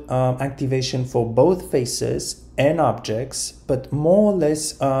showed activation for both faces and objects, but more or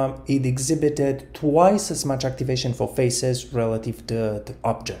less it exhibited twice as much activation for faces relative to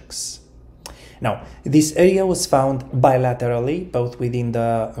objects. Now, this area was found bilaterally, both within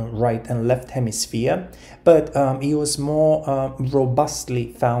the right and left hemisphere, but it was more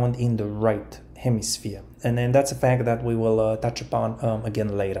robustly found in the right hemisphere. And then that's a fact that we will touch upon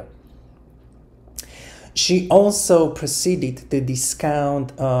again later. She also proceeded to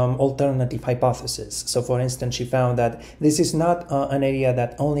discount alternative hypotheses. So, for instance, she found that this is not an area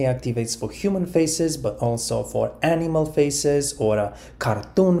that only activates for human faces, but also for animal faces or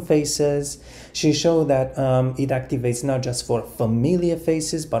cartoon faces. She showed that it activates not just for familiar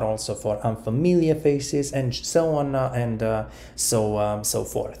faces, but also for unfamiliar faces, and so on and so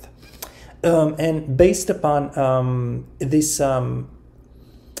forth. And based upon this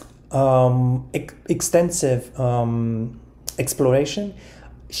extensive exploration,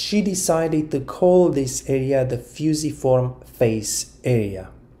 she decided to call this area the fusiform face area,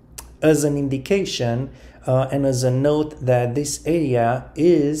 as an indication and as a note that this area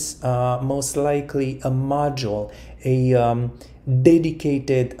is most likely a module, a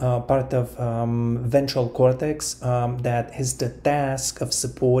dedicated part of ventral cortex that has the task of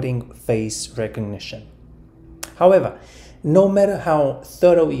supporting face recognition. However, no matter how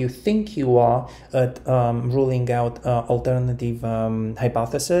thorough you think you are at ruling out alternative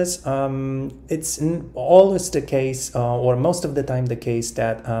hypotheses, it's always the case, or most of the time the case,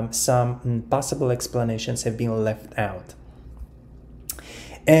 that some possible explanations have been left out.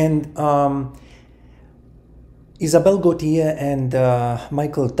 And Isabelle Gauthier and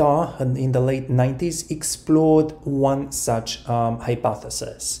Michael Tarr in the late 90s explored one such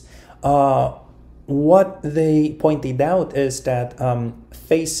hypothesis. What they pointed out is that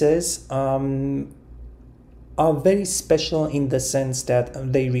faces are very special in the sense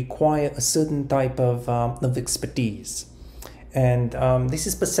that they require a certain type of expertise. And this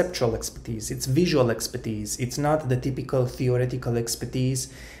is perceptual expertise, it's visual expertise, it's not the typical theoretical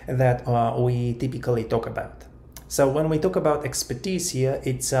expertise that we typically talk about. So when we talk about expertise here,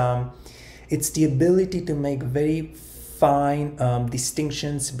 it's the ability to make very fine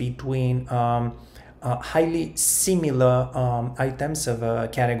distinctions between highly similar items of a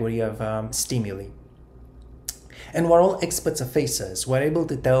category of stimuli. And we're all experts of faces. We're able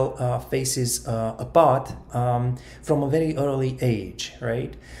to tell faces apart from a very early age,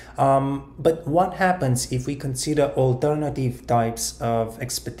 right? But what happens if we consider alternative types of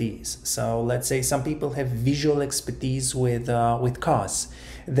expertise? So let's say some people have visual expertise with cars.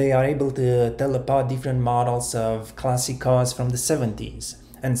 They are able to tell apart different models of classic cars from the 70s.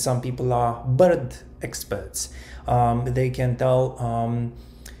 And some people are bird experts. They can tell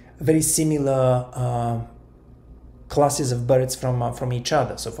very similar classes of birds from each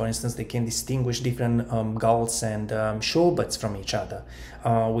other. So for instance, they can distinguish different gulls and shorebirds from each other,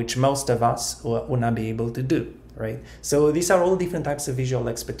 which most of us would not be able to do, right? So these are all different types of visual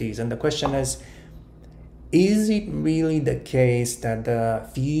expertise. And the question is it really the case that the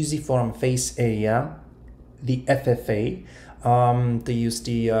fusiform face area, the FFA, to use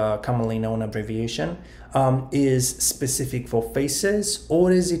the commonly known abbreviation, is specific for faces,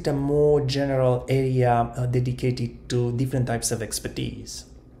 or is it a more general area dedicated to different types of expertise?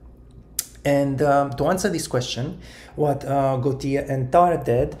 And to answer this question, what Gauthier and Tarr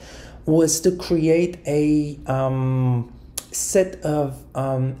did was to create a set of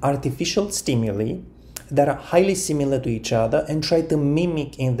artificial stimuli that are highly similar to each other and try to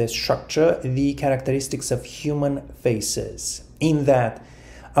mimic in their structure the characteristics of human faces, in that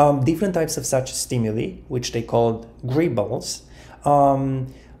different types of such stimuli, which they called greebles,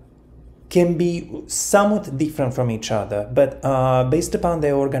 can be somewhat different from each other, but based upon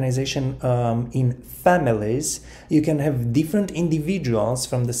their organization in families, you can have different individuals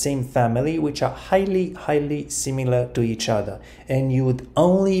from the same family which are highly similar to each other, and you would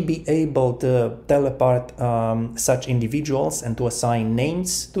only be able to tell apart such individuals and to assign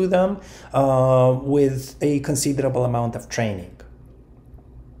names to them with a considerable amount of training.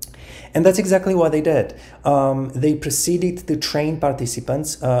 And that's exactly what they did. They proceeded to train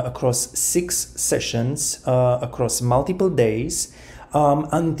participants across 6 sessions, across multiple days,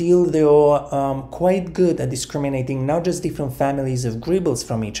 until they were quite good at discriminating not just different families of greebles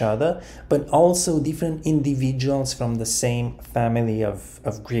from each other, but also different individuals from the same family of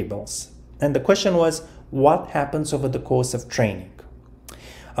greebles. And the question was, what happens over the course of training?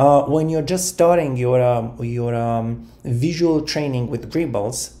 When you're just starting your visual training with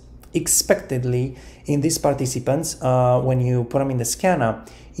greebles, Expectedly, in these participants, when you put them in the scanner,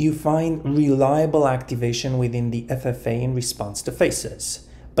 you find reliable activation within the FFA in response to faces,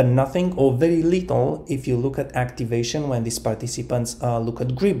 but nothing or very little if you look at activation when these participants look at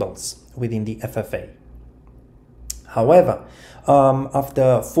greebles within the FFA. However,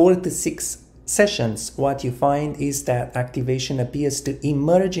 after 4 to 6 sessions, what you find is that activation appears to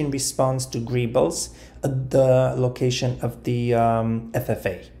emerge in response to greebles at the location of the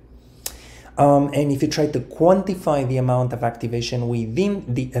FFA. And if you try to quantify the amount of activation within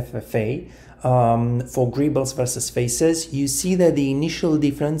the FFA for greebles versus faces, you see that the initial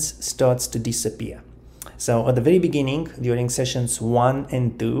difference starts to disappear. So at the very beginning, during sessions 1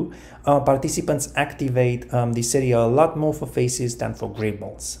 and 2, participants activate this area a lot more for faces than for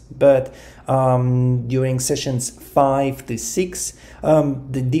greebles. But during sessions 5 to 6,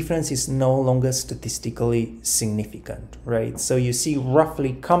 the difference is no longer statistically significant, right? So you see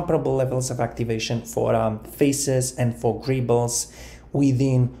roughly comparable levels of activation for faces and for greebles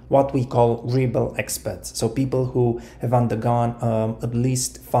within what we call greeble experts. So people who have undergone at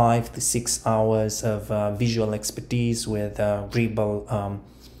least 5 to 6 hours of visual expertise with greeble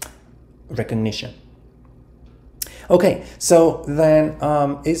recognition. Okay, so then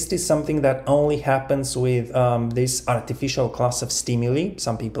is this something that only happens with this artificial class of stimuli?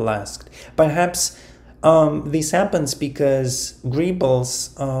 Some people asked. Perhaps this happens because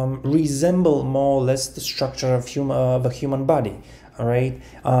greebles resemble more or less the structure of a human body. All right.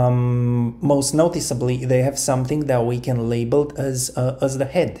 Most noticeably, they have something that we can label as the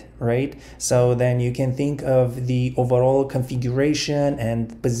head, right? So then you can think of the overall configuration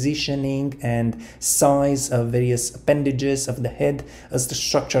and positioning and size of various appendages of the head as the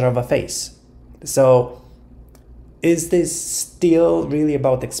structure of a face. So is this still really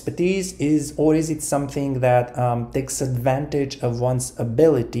about expertise, or is it something that takes advantage of one's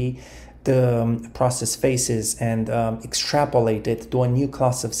ability to process faces and extrapolate it to a new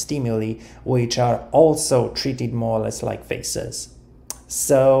class of stimuli, which are also treated more or less like faces?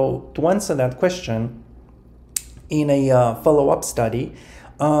 So to answer that question, in a follow-up study,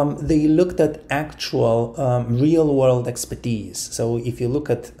 they looked at actual real-world expertise. So if you look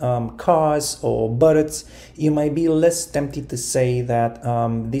at cars or birds, you might be less tempted to say that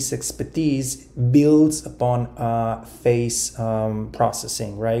this expertise builds upon face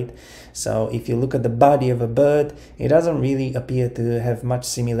processing, right? So if you look at the body of a bird, it doesn't really appear to have much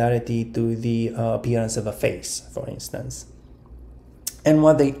similarity to the appearance of a face, for instance. And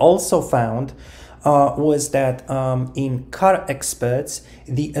what they also found was that in car experts,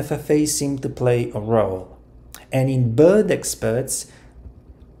 the FFA seemed to play a role. And in bird experts,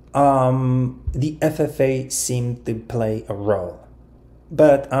 the FFA seemed to play a role.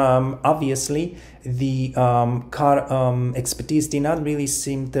 But obviously, the car expertise did not really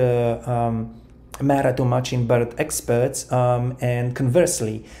seem to matter too much in bird experts, and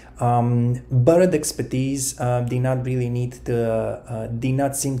conversely, bird expertise did not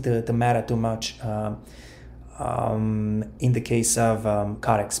seem to matter too much in the case of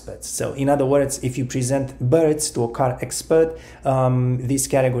car experts. So in other words, if you present birds to a car expert, this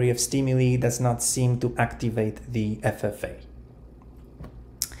category of stimuli does not seem to activate the FFA.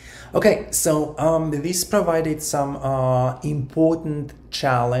 Okay, so this provided some important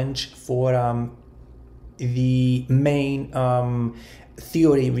challenge for the main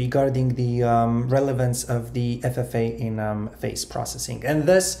theory regarding the relevance of the FFA in face processing. And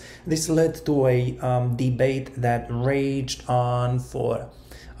thus, this led to a debate that raged on for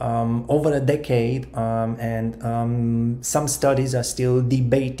over a decade, and some studies are still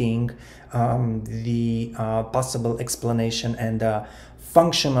debating the possible explanation and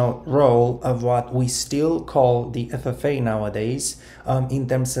functional role of what we still call the FFA nowadays in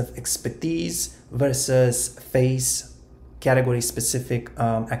terms of expertise versus face category specific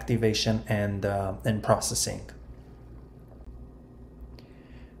activation and processing.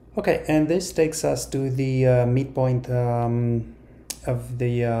 Okay, and this takes us to the midpoint of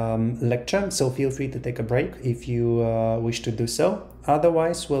the lecture, so feel free to take a break if you wish to do so.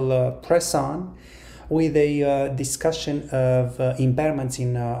 Otherwise, we'll press on with a discussion of impairments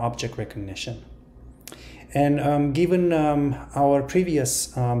in object recognition. And given our previous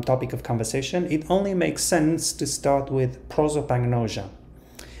topic of conversation, it only makes sense to start with prosopagnosia,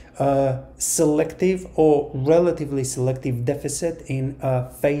 selective or relatively selective deficit in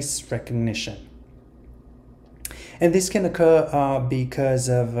face recognition. And this can occur because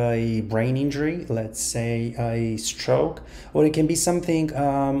of a brain injury, let's say a stroke, or it can be something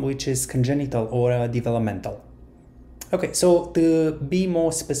which is congenital or developmental. Okay, so to be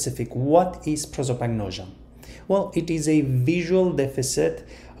more specific, what is prosopagnosia? Well, it is a visual deficit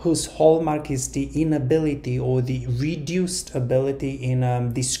whose hallmark is the inability or the reduced ability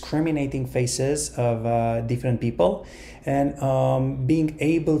in discriminating faces of different people and being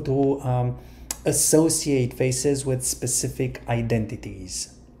able to associate faces with specific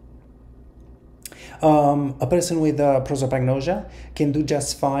identities. A person with prosopagnosia can do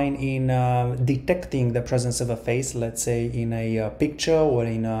just fine in detecting the presence of a face, let's say in a picture or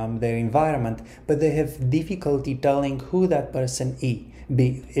in their environment, but they have difficulty telling who that person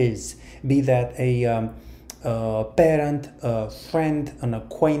is, be that a parent, a friend, an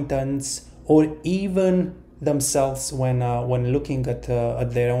acquaintance, or even themselves when looking at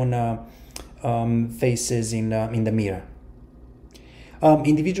their own faces in the mirror.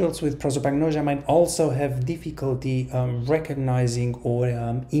 Individuals with prosopagnosia might also have difficulty recognizing or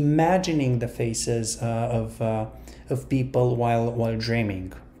imagining the faces of people while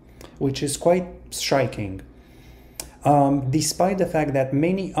dreaming, which is quite striking. Despite the fact that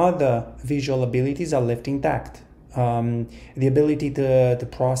many other visual abilities are left intact. The ability to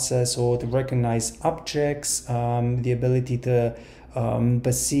process or to recognize objects, the ability to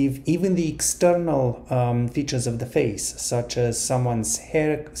perceive even the external features of the face, such as someone's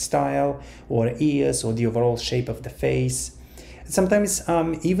hairstyle or ears or the overall shape of the face. Sometimes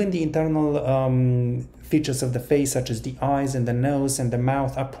even the internal features of the face, such as the eyes and the nose and the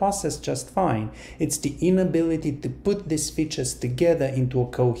mouth, are processed just fine. It's the inability to put these features together into a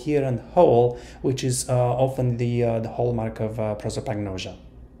coherent whole, which is often the hallmark of prosopagnosia.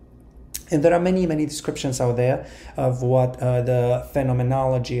 And there are many descriptions out there of what the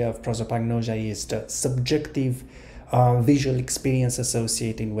phenomenology of prosopagnosia is, the subjective visual experience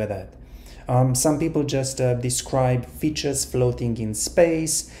associated with it. Some people just describe features floating in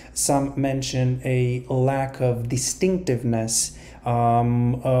space. Some mention a lack of distinctiveness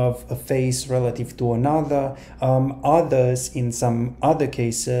of a face relative to another. Others, in some other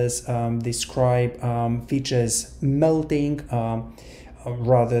cases, describe features melting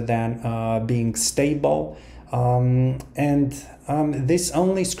rather than being stable. This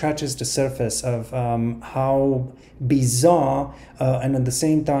only scratches the surface of how bizarre and at the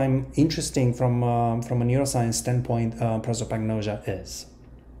same time interesting from a neuroscience standpoint prosopagnosia is.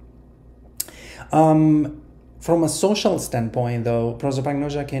 From a social standpoint, though,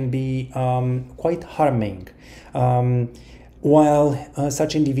 prosopagnosia can be quite harming. While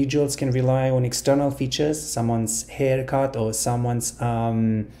such individuals can rely on external features, someone's haircut or someone's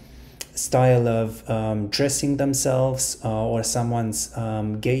style of dressing themselves or someone's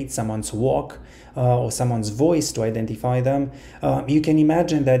gait, someone's walk, or someone's voice to identify them, you can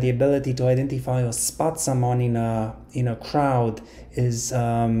imagine that the ability to identify or spot someone in a crowd is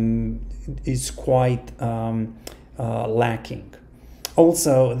quite lacking.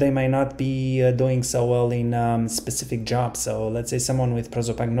 Also, they may not be doing so well in specific jobs. So let's say someone with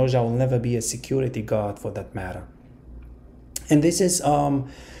prosopagnosia will never be a security guard for that matter. And this is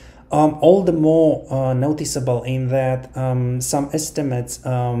all the more noticeable in that some estimates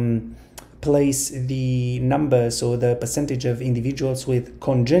place the numbers or the percentage of individuals with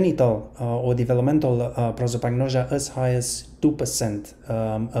congenital or developmental prosopagnosia as high as 2%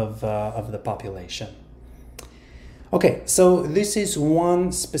 of the population. Okay, so this is one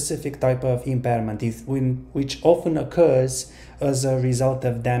specific type of impairment which often occurs as a result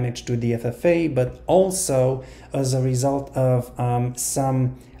of damage to the FFA, but also as a result of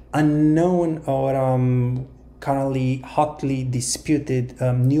some unknown or currently hotly disputed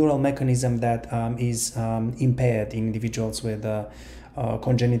neural mechanism that is impaired in individuals with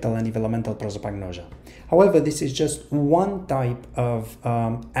congenital and developmental prosopagnosia. However, this is just one type of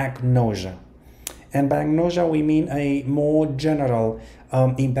agnosia. And by agnosia, we mean a more general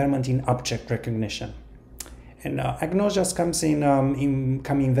impairment in object recognition. And agnosias come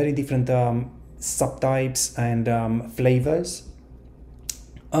in very different subtypes and flavors.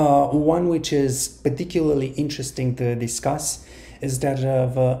 One which is particularly interesting to discuss is that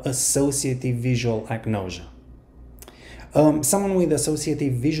of associative visual agnosia. Someone with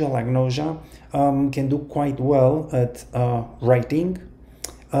associative visual agnosia can do quite well at writing,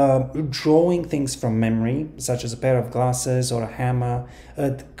 drawing things from memory, such as a pair of glasses or a hammer,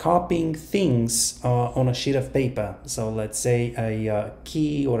 at copying things on a sheet of paper. So let's say a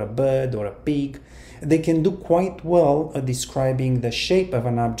key or a bird or a pig. They can do quite well at describing the shape of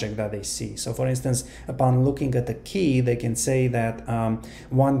an object that they see. So for instance, upon looking at a key, they can say that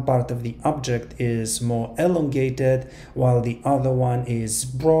one part of the object is more elongated while the other one is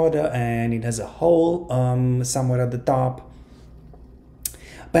broader and it has a hole somewhere at the top.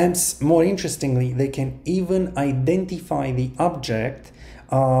 Perhaps more interestingly, they can even identify the object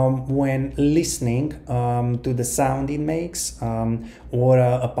when listening to the sound it makes or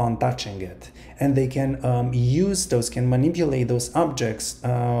upon touching it. And they can can manipulate those objects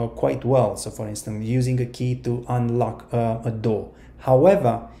quite well. So for instance, using a key to unlock a door.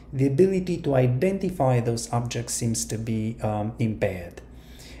 However, the ability to identify those objects seems to be impaired.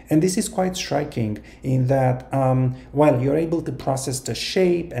 And this is quite striking in that while you're able to process the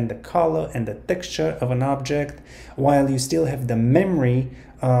shape and the color and the texture of an object, while you still have the memory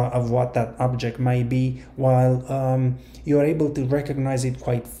of what that object might be, while you're able to recognize it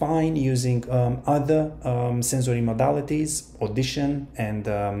quite fine using other sensory modalities, audition and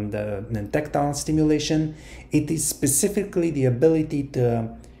the tactile stimulation, it is specifically the ability to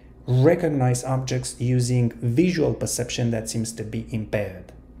recognize objects using visual perception that seems to be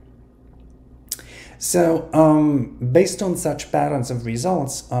impaired. So, based on such patterns of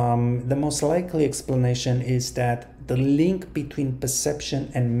results, the most likely explanation is that the link between perception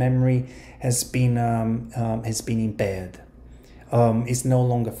and memory has been impaired, is no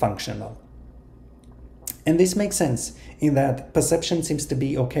longer functional. And this makes sense in that perception seems to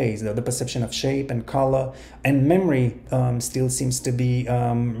be okay, so the perception of shape and color, and memory still seems to be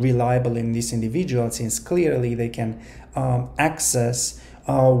reliable in this individual, since clearly they can access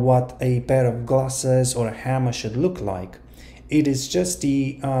what a pair of glasses or a hammer should look like. It is just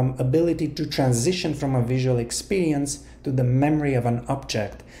the ability to transition from a visual experience to the memory of an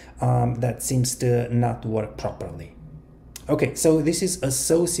object that seems to not work properly. Okay, so this is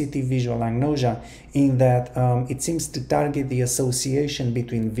associative visual agnosia in that it seems to target the association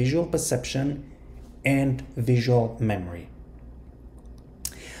between visual perception and visual memory.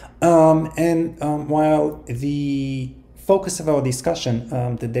 While the focus of our discussion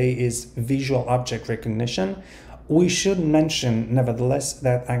today is visual object recognition, we should mention nevertheless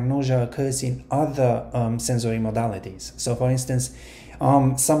that agnosia occurs in other sensory modalities. So for instance,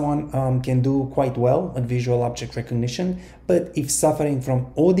 someone can do quite well at visual object recognition, but if suffering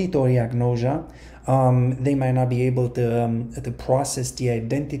from auditory agnosia, they might not be able to process the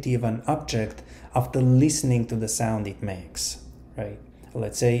identity of an object after listening to the sound it makes, right?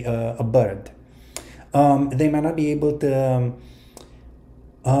 Let's say a bird. They might not be able to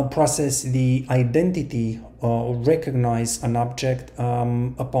process the identity or recognize an object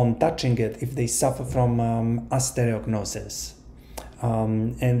upon touching it if they suffer from astereognosis.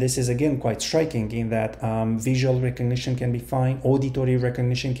 And this is again quite striking in that visual recognition can be fine, auditory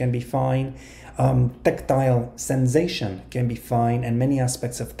recognition can be fine, tactile sensation can be fine, and many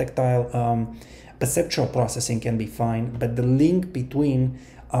aspects of tactile perceptual processing can be fine, but the link between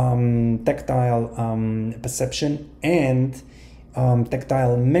tactile perception and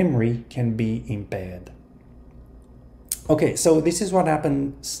tactile memory can be impaired. Okay, so this is what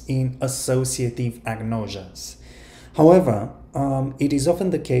happens in associative agnosias. However, it is often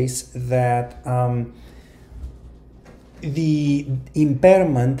the case that the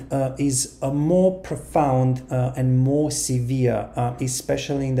impairment is more profound and more severe,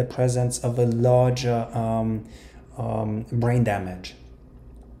 especially in the presence of a larger brain damage.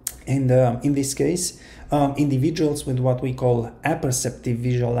 And in this case, individuals with what we call apperceptive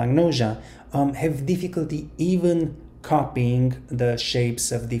visual agnosia have difficulty even copying the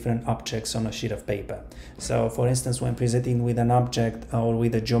shapes of different objects on a sheet of paper. So for instance, when presenting with an object or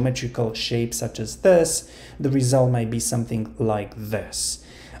with a geometrical shape such as this, the result might be something like this.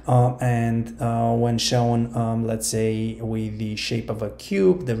 When shown, let's say, with the shape of a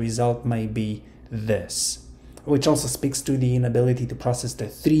cube, the result might be this, which also speaks to the inability to process the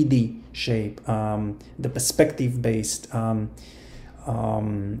 3D shape, the perspective-based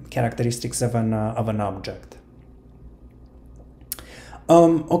characteristics of an object.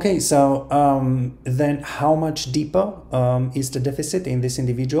 Okay, so then how much deeper is the deficit in these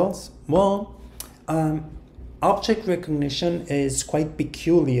individuals? Well, object recognition is quite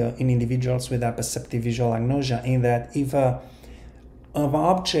peculiar in individuals with apperceptive visual agnosia in that if an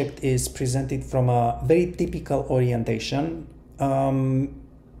object is presented from a very typical orientation,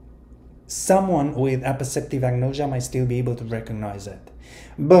 someone with apperceptive agnosia might still be able to recognize it.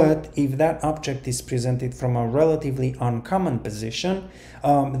 But if that object is presented from a relatively uncommon position,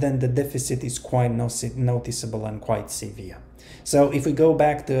 then the deficit is quite noticeable and quite severe. So if we go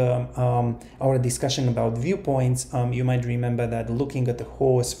back to our discussion about viewpoints, you might remember that looking at the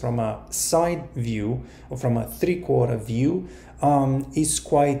horse from a side view or from a three-quarter view is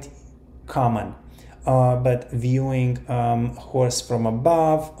quite common. But viewing horse from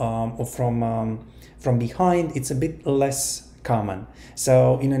above or from behind, it's a bit less common.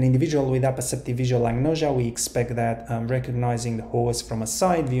 So in an individual with aperceptive visual agnosia, we expect that recognizing the horse from a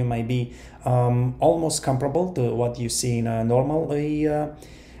side view might be almost comparable to what you see in a normally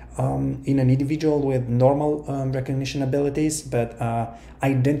in an individual with normal recognition abilities, but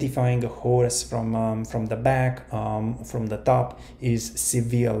identifying a horse from the back, from the top, is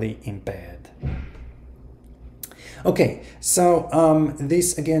severely impaired. Okay, so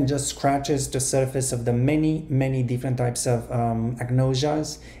this again just scratches the surface of the many different types of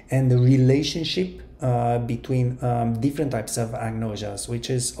agnosias and the relationship between different types of agnosias, which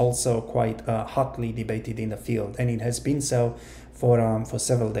is also quite hotly debated in the field, and it has been so for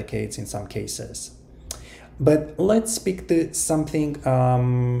several decades in some cases. But let's speak to something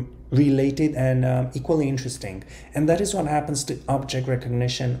related and equally interesting, and that is what happens to object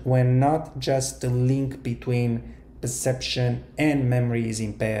recognition when not just the link between perception and memory is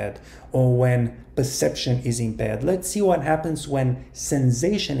impaired, or when perception is impaired. Let's see what happens when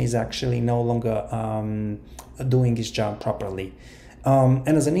sensation is actually no longer doing its job properly. And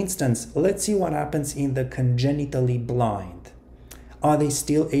as an instance, let's see what happens in the congenitally blind. Are they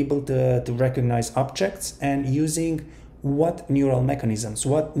still able to recognize objects, and using what neural mechanisms,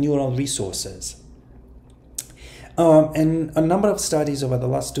 what neural resources? And a number of studies over the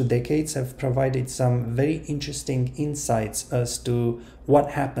last 2 decades have provided some very interesting insights as to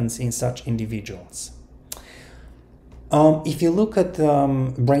what happens in such individuals. If you look at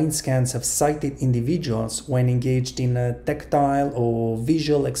brain scans of sighted individuals when engaged in a tactile or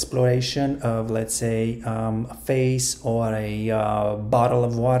visual exploration of, let's say, a face or a bottle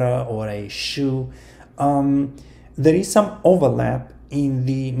of water or a shoe, there is some overlap in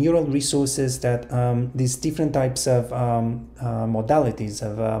the neural resources that these different types of modalities,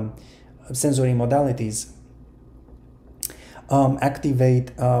 of sensory modalities,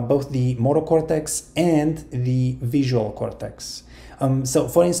 activate both the motor cortex and the visual cortex. So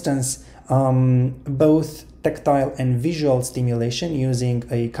for instance, both tactile and visual stimulation using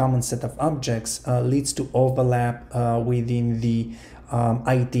a common set of objects leads to overlap within the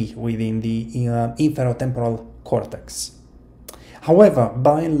IT, within the inferotemporal cortex. However,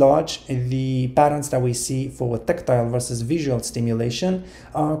 by and large, the patterns that we see for tactile versus visual stimulation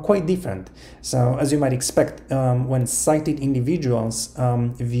are quite different. So, as you might expect, when sighted individuals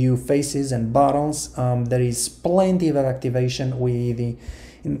view faces and bottles, there is plenty of activation within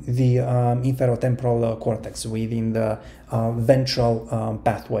the inferotemporal cortex, within the ventral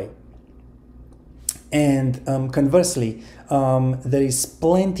pathway. And conversely, there is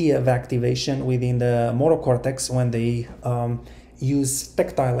plenty of activation within the motor cortex when they use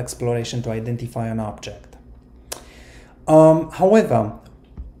tactile exploration to identify an object. However,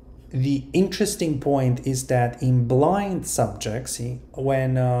 the interesting point is that in blind subjects,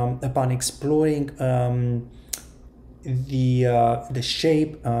 when upon exploring the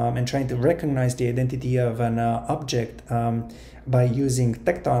shape and trying to recognize the identity of an object by using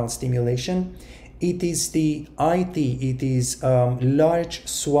tactile stimulation, it is the IT, it is large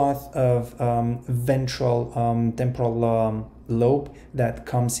swath of ventral temporal lobe that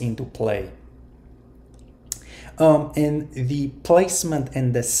comes into play. And the placement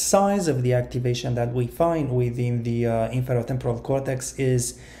and the size of the activation that we find within the inferotemporal cortex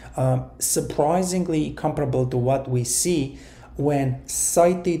is surprisingly comparable to what we see when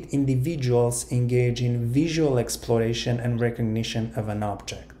sighted individuals engage in visual exploration and recognition of an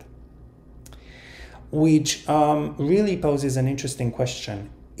object. Which really poses an interesting question.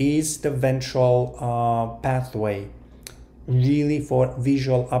 Is the ventral pathway really for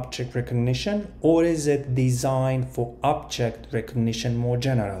visual object recognition, or is it designed for object recognition more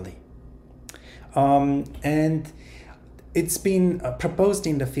generally? And it's been proposed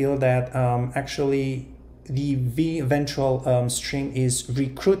in the field that actually the ventral stream is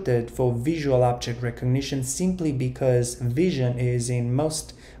recruited for visual object recognition simply because vision is in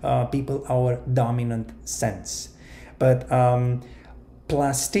most people our dominant sense. But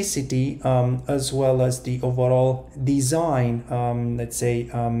plasticity as well as the overall design, let's say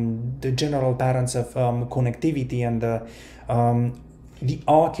the general patterns of connectivity and the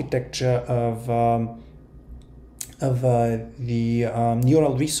architecture of the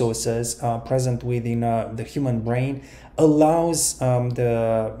neural resources present within the human brain allows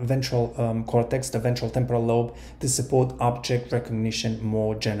the ventral cortex, the ventral temporal lobe, to support object recognition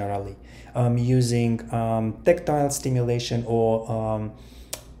more generally, using tactile stimulation or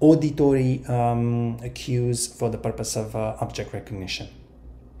auditory cues for the purpose of object recognition.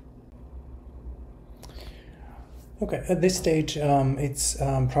 Okay, at this stage, it's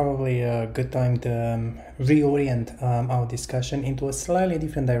probably a good time to reorient our discussion into a slightly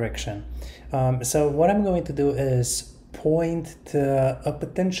different direction. So what I'm going to do is point to a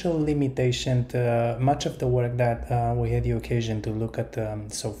potential limitation to much of the work that we had the occasion to look at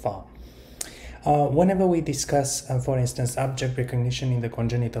so far. Whenever we discuss, for instance, object recognition in the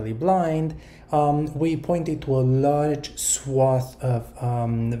congenitally blind, we pointed to a large swath of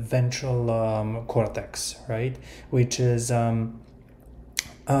ventral cortex, right, which is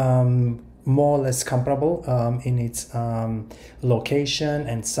more or less comparable in its location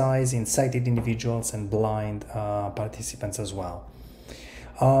and size in sighted individuals and blind participants as well.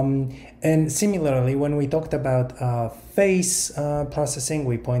 And similarly, when we talked about face processing,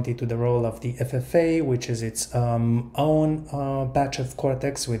 we pointed to the role of the FFA, which is its own patch of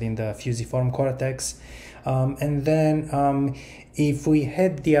cortex within the fusiform cortex. And then if we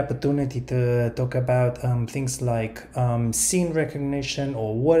had the opportunity to talk about things like scene recognition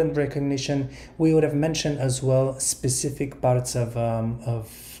or word recognition, we would have mentioned as well specific parts of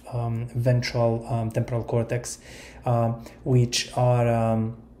ventral temporal cortex, which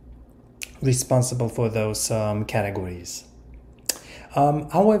are responsible for those categories.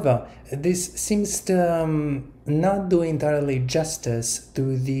 However, this seems to not do entirely justice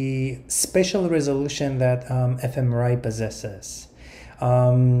to the spatial resolution that fMRI possesses.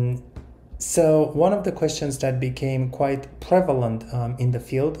 So one of the questions that became quite prevalent in the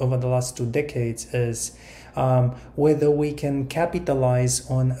field over the last 2 decades is whether we can capitalize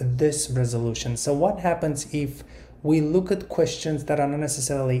on this resolution. So what happens if we look at questions that are not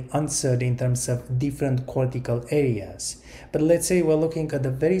necessarily answered in terms of different cortical areas, but let's say we're looking at the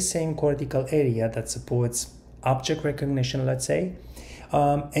very same cortical area that supports object recognition, let's say,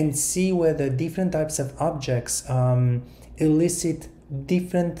 and see whether different types of objects elicit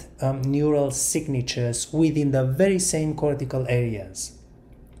different neural signatures within the very same cortical areas.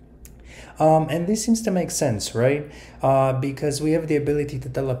 And this seems to make sense, right? Because we have the ability to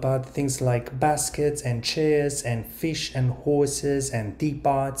tell apart things like baskets and chairs and fish and horses and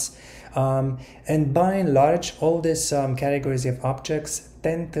teapots. And by and large, all these categories of objects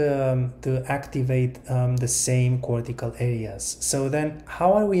tend to activate the same cortical areas. So then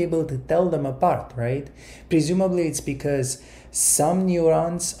how are we able to tell them apart, right? Presumably it's because some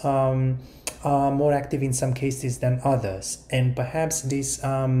neurons are more active in some cases than others. And perhaps this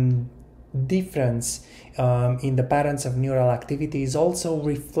difference in the patterns of neural activity is also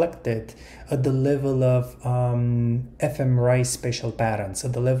reflected at the level of fMRI spatial patterns,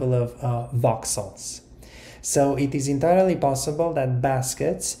 at the level of voxels. So it is entirely possible that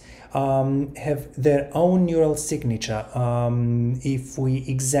baskets have their own neural signature if we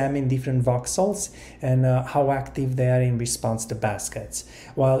examine different voxels and how active they are in response to baskets.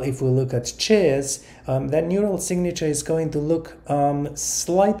 While if we look at chairs, that neural signature is going to look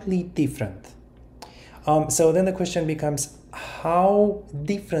slightly different. So then the question becomes, how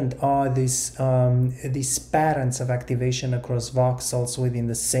different are these patterns of activation across voxels within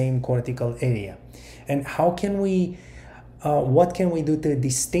the same cortical area? And how can we what can we do to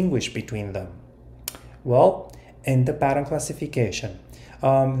distinguish between them? Well, in the pattern classification.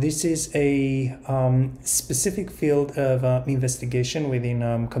 This is a specific field of investigation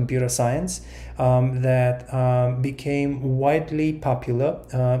within computer science that became widely popular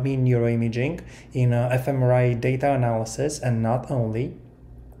in neuroimaging, in fMRI data analysis, and not only.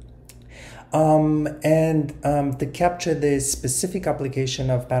 To capture the specific application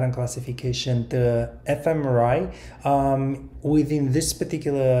of pattern classification to fMRI, within this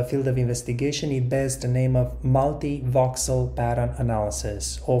particular field of investigation, it bears the name of multi-voxel pattern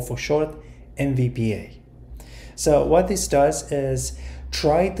analysis, or for short, MVPA. So what this does is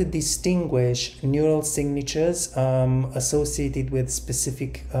try to distinguish neural signatures associated with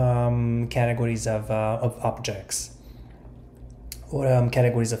specific categories of objects or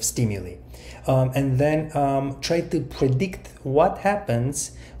categories of stimuli. And then try to predict what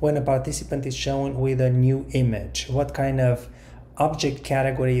happens when a participant is shown with a new image, what kind of object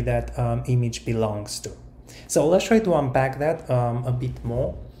category that image belongs to. So let's try to unpack that a bit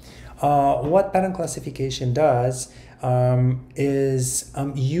more. What pattern classification does is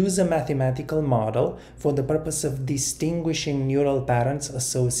use a mathematical model for the purpose of distinguishing neural patterns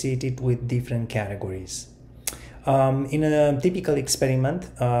associated with different categories. In a typical experiment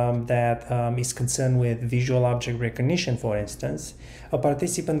that is concerned with visual object recognition, for instance, a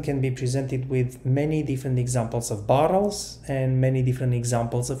participant can be presented with many different examples of bottles and many different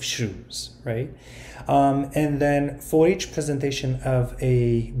examples of shoes, right? And then for each presentation of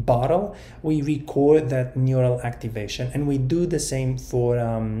a bottle, we record that neural activation, and we do the same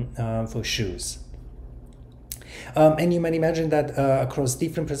for shoes. And you might imagine that across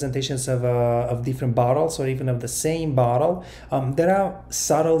different presentations of different bottles, or even of the same bottle, there are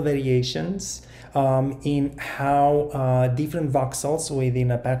subtle variations in how different voxels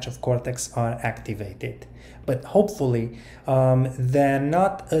within a patch of cortex are activated. But hopefully they're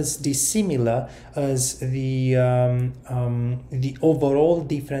not as dissimilar as the overall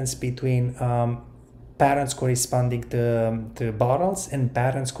difference between patterns corresponding to bottles and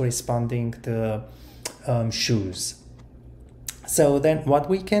patterns corresponding to shoes. So then what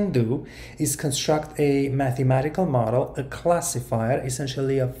we can do is construct a mathematical model, a classifier,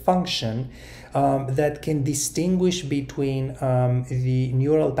 essentially a function that can distinguish between the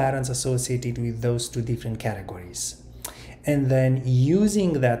neural patterns associated with those two different categories. And then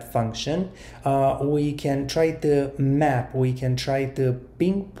using that function, we can try to map, we can try to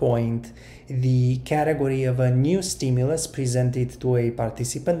pinpoint the category of a new stimulus presented to a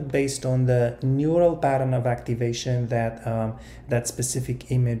participant based on the neural pattern of activation that that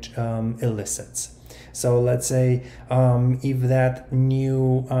specific image elicits. So let's say if that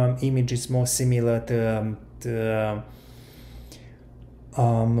new image is more similar to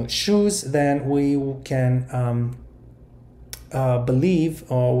shoes, then we can believe,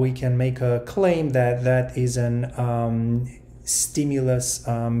 or we can make a claim that that is an stimulus,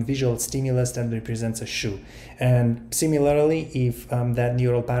 visual stimulus that represents a shoe. And similarly, if that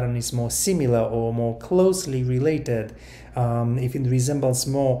neural pattern is more similar or more closely related, if it resembles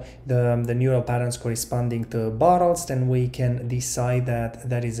more the neural patterns corresponding to bottles, then we can decide that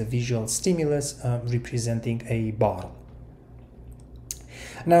that is a visual stimulus representing a bottle.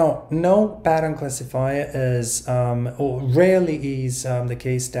 Now, no pattern classifier is, or rarely is the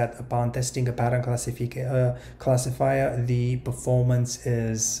case that upon testing a pattern classifier, the performance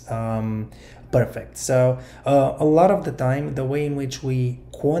is perfect. So a lot of the time, the way in which we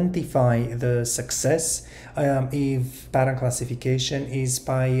quantify the success of pattern classification is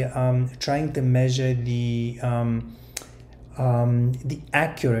by trying to measure the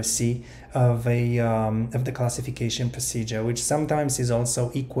accuracy of the classification procedure, which sometimes is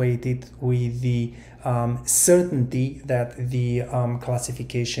also equated with the certainty that the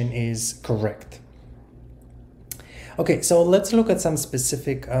classification is correct. Okay, so let's look at some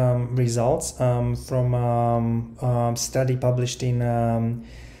specific results from a study published in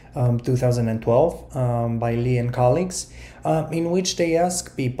 2012 by Lee and colleagues, in which they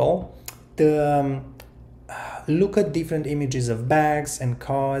ask people to look at different images of bags and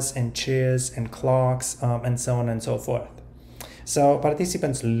cars and chairs and clocks and so on and so forth. So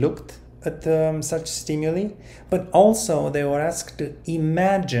participants looked at such stimuli, but also they were asked to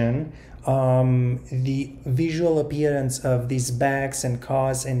imagine the visual appearance of these bags and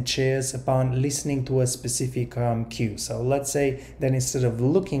cars and chairs upon listening to a specific cue. So let's say that instead of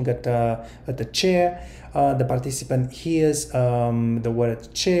looking at the chair, the participant hears the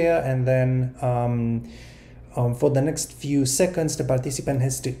word chair, and then for the next few seconds, the participant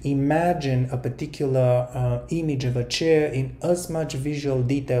has to imagine a particular image of a chair in as much visual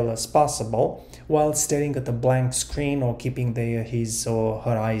detail as possible while staring at a blank screen or keeping his or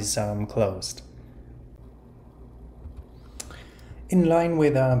her eyes closed. In line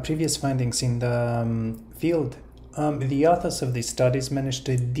with previous findings in the field, the authors of these studies managed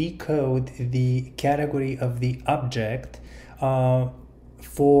to decode the category of the object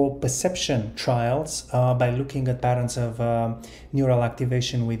for perception trials by looking at patterns of neural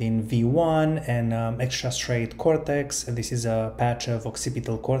activation within V1 and extrastriate cortex. This is a patch of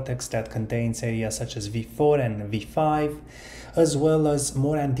occipital cortex that contains areas such as V4 and V5, as well as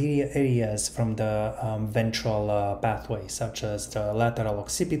more anterior areas from the ventral pathway, such as the lateral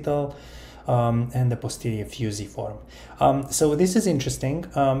occipital and the posterior fusiform. So this is interesting.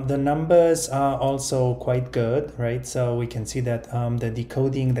 The numbers are also quite good, right? So we can see that the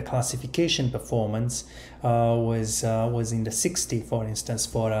decoding, the classification performance was in the 60, for instance,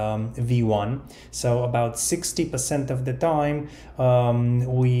 for V1. So about 60% of the time,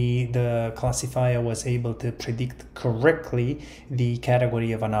 the classifier was able to predict correctly the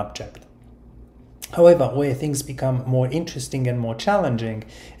category of an object. However, where things become more interesting and more challenging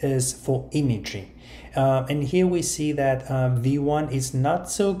is for imagery. And here we see that V1 is not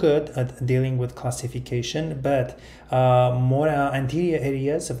so good at dealing with classification, but more anterior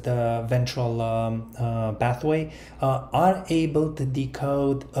areas of the ventral pathway are able to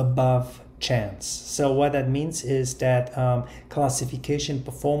decode above chance. So what that means is that classification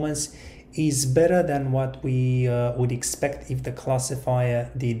performance is better than what we would expect if the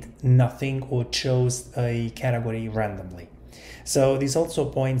classifier did nothing or chose a category randomly. So this also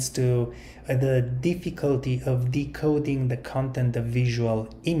points to the difficulty of decoding the content of visual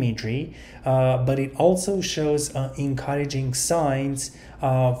imagery, but it also shows encouraging signs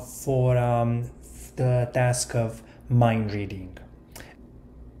for the task of mind reading.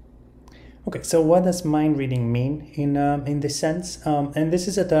 Okay, so what does mind reading mean in this sense? And this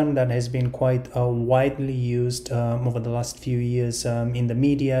is a term that has been quite widely used over the last few years in the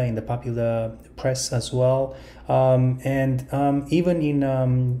media, in the popular press as well, and even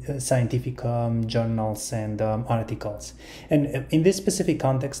in scientific journals and articles. And in this specific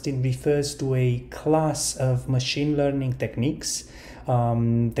context, it refers to a class of machine learning techniques.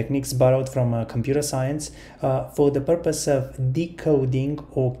 Techniques borrowed from computer science for the purpose of decoding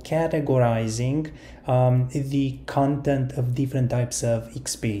or categorizing the content of different types of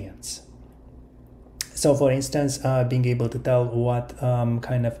experience. So, for instance, being able to tell what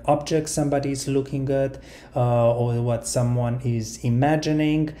kind of object somebody is looking at or what someone is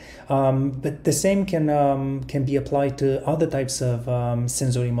imagining. But the same can be applied to other types of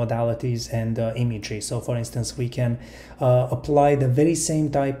sensory modalities and imagery. So, for instance, we can apply the very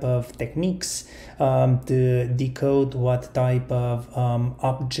same type of techniques to decode what type of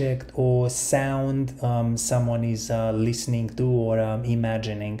object or sound someone is listening to or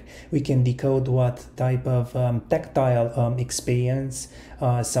imagining. We can decode what type of tactile experience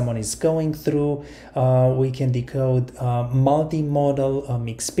someone is going through. We can decode multimodal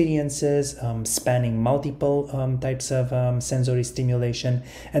experiences spanning multiple types of sensory stimulation,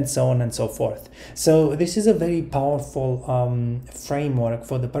 and so on and so forth. So this is a very powerful framework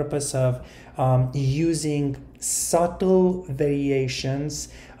for the purpose of using subtle variations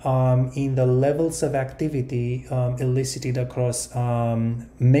in the levels of activity elicited across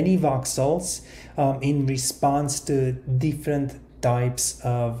many voxels in response to different types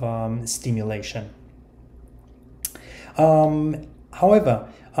of stimulation. However,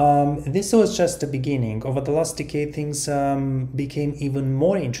 this was just the beginning. Over the last decade, things became even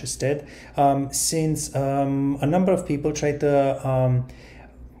more interested since a number of people tried to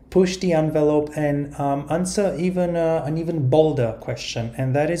push the envelope and answer even an even bolder question,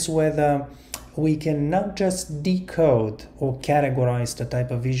 and that is whether we can not just decode or categorize the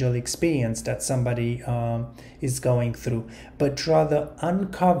type of visual experience that somebody is going through, but rather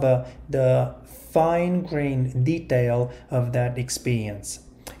uncover the fine-grained detail of that experience.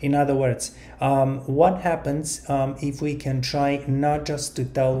 In other words, what happens if we can try not just to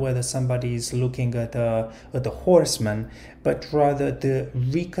tell whether somebody is looking at a horseman, but rather to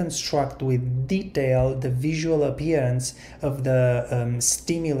reconstruct with detail the visual appearance of the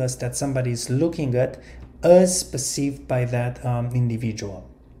stimulus that somebody is looking at as perceived by that individual.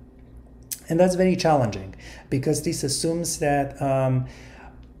 And that's very challenging because this assumes that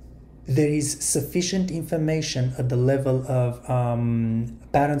there is sufficient information at the level of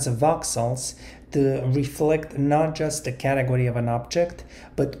patterns of voxels to reflect not just the category of an object,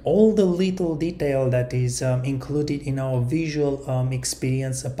 but all the little detail that is included in our visual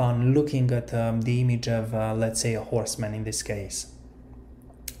experience upon looking at the image of, let's say, a horseman in this case.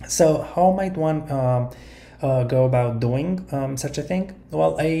 So how might one go about doing such a thing?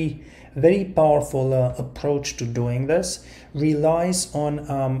 Well, a very powerful approach to doing this relies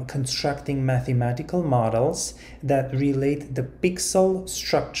on constructing mathematical models that relate the pixel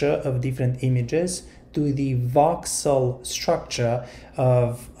structure of different images to the voxel structure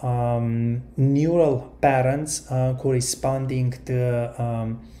of neural patterns corresponding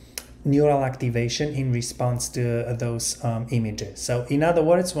to neural activation in response to those images. So in other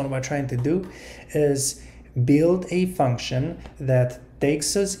words, what we're trying to do is build a function that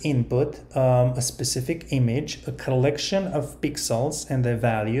takes as input a specific image, a collection of pixels and their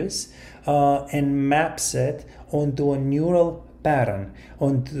values, and maps it onto a neural pattern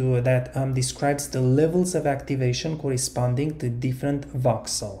that describes the levels of activation corresponding to different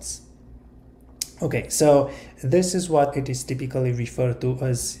voxels. Okay, so this is what it is typically referred to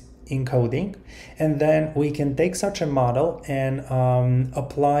as encoding, and then we can take such a model and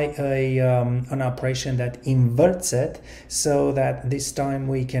apply an operation that inverts it, so that this time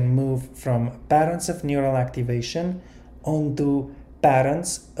we can move from patterns of neural activation onto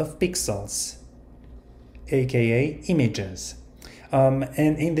patterns of pixels, aka images. And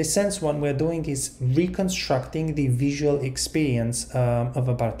in this sense, what we're doing is reconstructing the visual experience of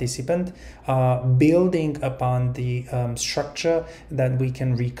a participant, building upon the structure that we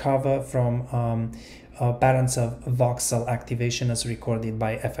can recover from patterns of voxel activation as recorded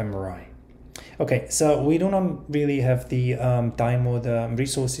by fMRI. Okay, so we do not really have the time or the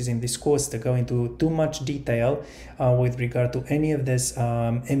resources in this course to go into too much detail with regard to any of these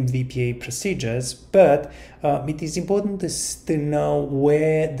MVPA procedures, but it is important to know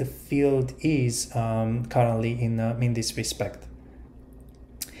where the field is currently in this respect.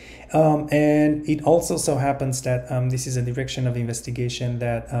 And it also so happens that this is a direction of investigation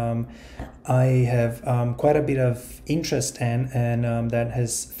that I have quite a bit of interest in, and that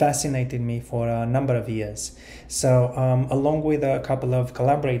has fascinated me for a number of years. So along with a couple of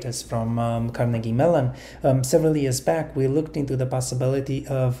collaborators from Carnegie Mellon, several years back, we looked into the possibility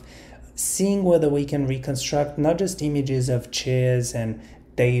of seeing whether we can reconstruct not just images of chairs and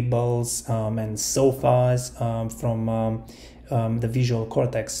tables and sofas from the visual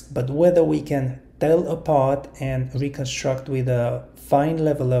cortex, but whether we can tell apart and reconstruct with a fine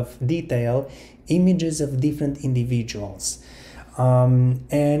level of detail images of different individuals. And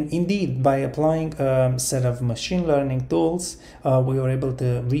indeed, by applying a set of machine learning tools, we were able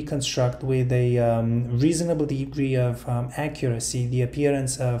to reconstruct with a reasonable degree of accuracy the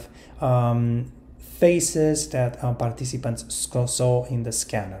appearance of faces that participants saw in the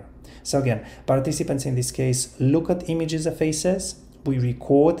scanner. So again, participants in this case look at images of faces, we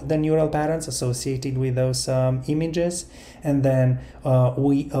record the neural patterns associated with those images, and then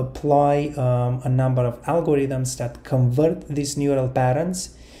we apply a number of algorithms that convert these neural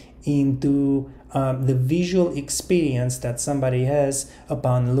patterns into the visual experience that somebody has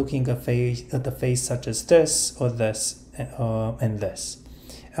upon looking at a face such as this or this and this.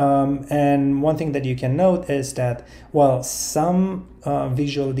 And one thing that you can note is that while some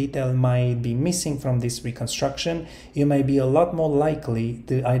visual detail might be missing from this reconstruction, you may be a lot more likely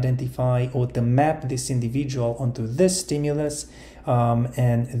to identify or to map this individual onto this stimulus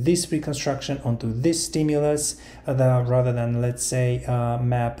and this reconstruction onto this stimulus rather than, let's say,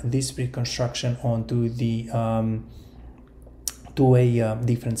 map this reconstruction onto the to a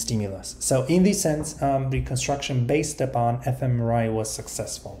different stimulus. So in this sense, reconstruction based upon fMRI was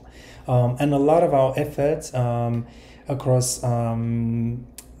successful. And a lot of our efforts across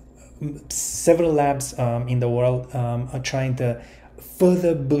several labs in the world are trying to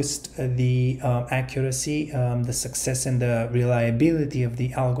further boost the accuracy, the success and the reliability of the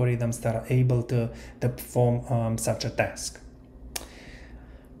algorithms that are able to perform such a task.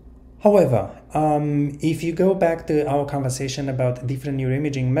 However, if you go back to our conversation about different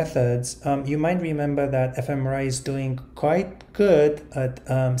neuroimaging methods, you might remember that fMRI is doing quite good at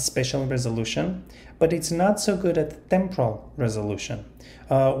spatial resolution, but it's not so good at temporal resolution.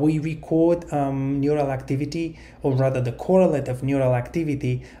 We record neural activity, or rather the correlate of neural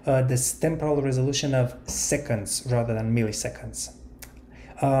activity, this temporal resolution of seconds rather than milliseconds.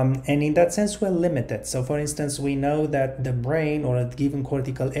 And in that sense, we're limited. So for instance, we know that the brain or a given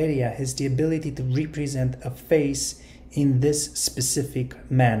cortical area has the ability to represent a face in this specific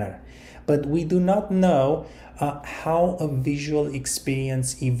manner. But we do not know how a visual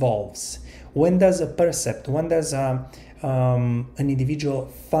experience evolves. When does an individual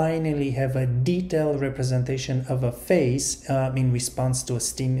finally have a detailed representation of a face in response to a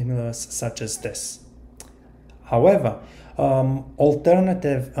stimulus such as this? However,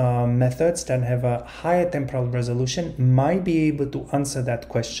 alternative methods that have a higher temporal resolution might be able to answer that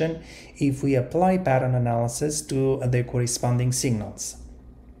question if we apply pattern analysis to their corresponding signals.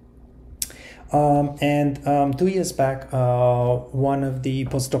 2 years back, one of the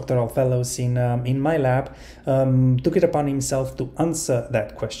postdoctoral fellows in my lab took it upon himself to answer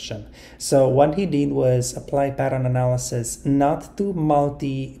that question. So what he did was apply pattern analysis not to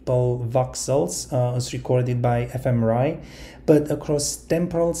multiple voxels as recorded by fMRI, but across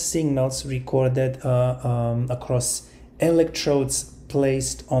temporal signals recorded across electrodes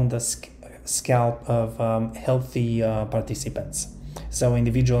placed on the scalp of healthy participants. So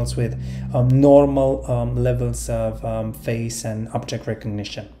individuals with normal levels of face and object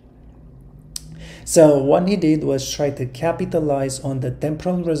recognition. So what he did was try to capitalize on the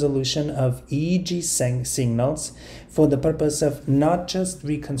temporal resolution of EEG signals for the purpose of not just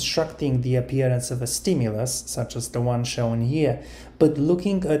reconstructing the appearance of a stimulus, such as the one shown here, but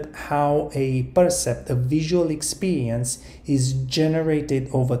looking at how a percept, a visual experience, is generated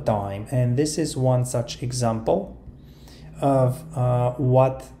over time. And this is one such example of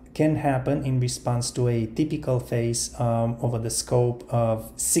what can happen in response to a typical face over the scope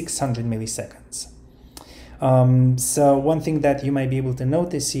of 600 milliseconds. So one thing that you might be able to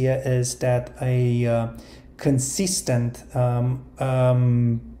notice here is that a consistent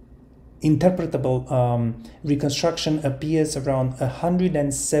interpretable reconstruction appears around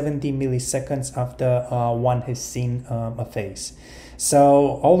 170 milliseconds after one has seen a face.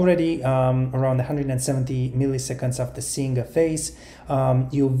 So already around 170 milliseconds after seeing a face,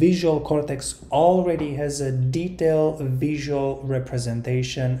 your visual cortex already has a detailed visual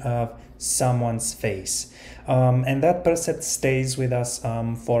representation of someone's face. And that percept stays with us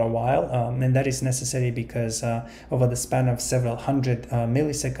for a while, and that is necessary because over the span of several hundred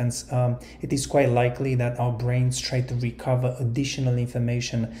milliseconds, it is quite likely that our brains try to recover additional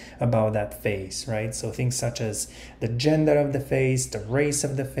information about that face, right? So things such as the gender of the face, the race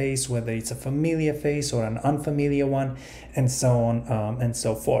of the face, whether it's a familiar face or an unfamiliar one, and so on and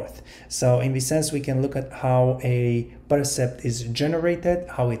so forth. So in this sense, we can look at how a percept is generated,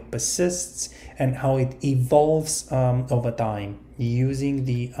 how it persists, and how it evolves over time using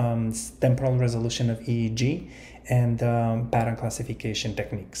the temporal resolution of EEG and pattern classification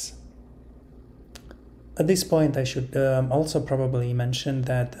techniques. At this point, I should also probably mention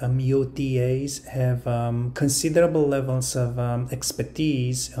that EOTAs have considerable levels of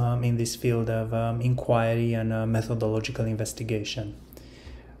expertise in this field of inquiry and methodological investigation.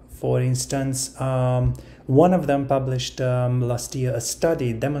 For instance, one of them published last year a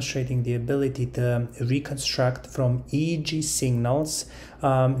study demonstrating the ability to reconstruct from EEG signals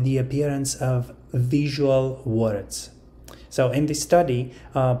the appearance of visual words. So in this study,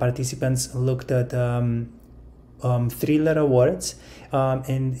 participants looked at three-letter words,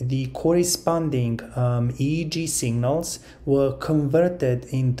 and the corresponding EEG signals were converted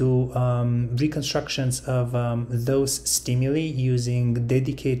into reconstructions of those stimuli using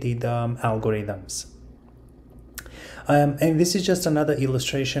dedicated algorithms. And this is just another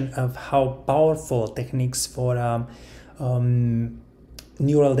illustration of how powerful techniques for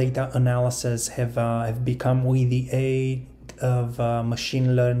neural data analysis have become with the aid of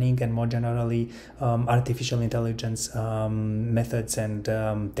machine learning and more generally artificial intelligence methods and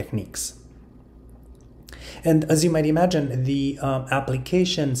techniques. And as you might imagine, the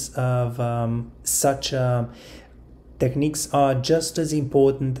applications of such techniques are just as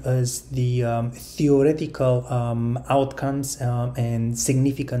important as the theoretical outcomes and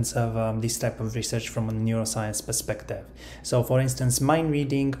significance of this type of research from a neuroscience perspective. So for instance, mind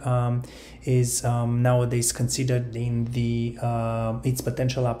reading is nowadays considered in the its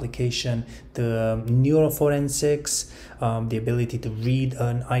potential application to neuroforensics, the ability to read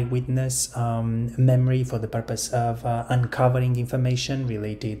an eyewitness memory for the purpose of uncovering information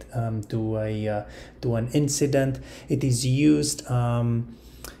related to an incident. It is used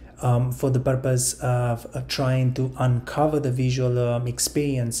for the purpose of trying to uncover the visual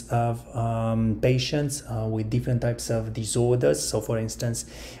experience of patients with different types of disorders. So for instance,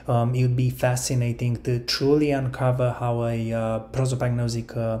 it would be fascinating to truly uncover how a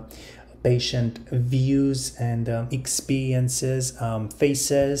prosopagnostics patient views and experiences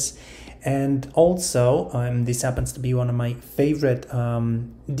faces. And also, this happens to be one of my favorite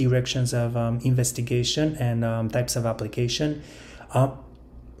directions of investigation and types of application,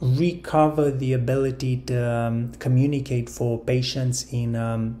 recover the ability to communicate for patients in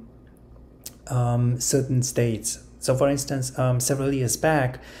certain states. So for instance, several years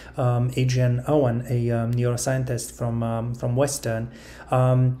back, Adrian Owen, a neuroscientist from Western,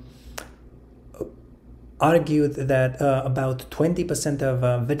 argued that about 20%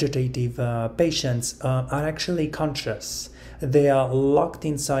 of vegetative patients are actually conscious. They are locked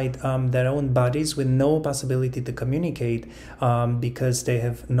inside their own bodies with no possibility to communicate because they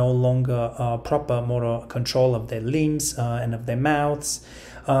have no longer proper motor control of their limbs and of their mouths.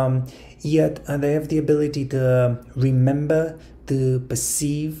 Yet they have the ability to remember, to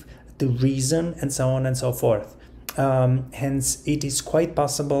perceive, to reason, and so on and so forth. Hence, it is quite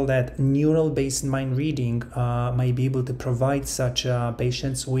possible that neural-based mind reading might be able to provide such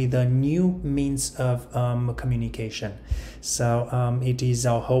patients with a new means of communication. So it is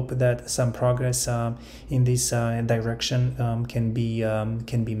our hope that some progress in this direction can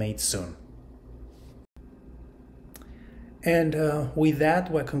be made soon. And with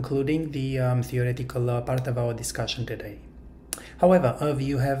that, we're concluding the theoretical part of our discussion today. However, as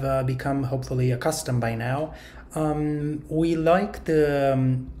you have become hopefully accustomed by now, we like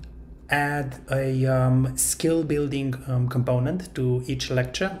to add a skill building component to each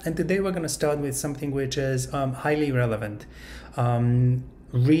lecture, and today we're going to start with something which is highly relevant,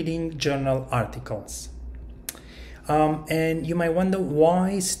 reading journal articles. And you might wonder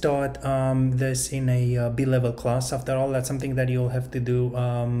why start this in a B-level class. After all, that's something that you'll have to do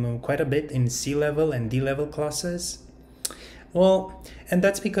quite a bit in C-level and D-level classes. Well, and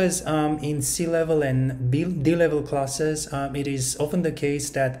that's because in C-level and D-level classes, it is often the case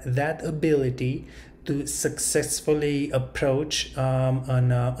that that ability to successfully approach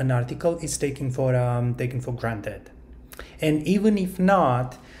an article is taken for granted. And even if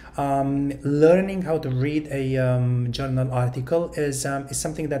not, Learning how to read a journal article is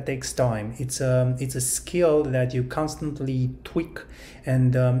something that takes time. It's a skill that you constantly tweak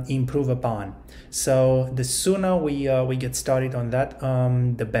and improve upon. So the sooner we get started on that,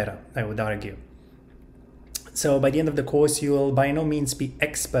 the better, I would argue. So by the end of the course, you will by no means be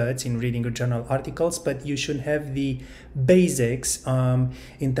experts in reading your journal articles, but you should have the basics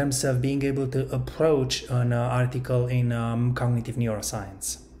in terms of being able to approach an article in cognitive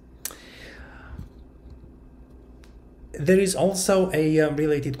neuroscience. There is also a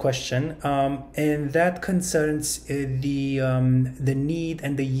related question, and that concerns the need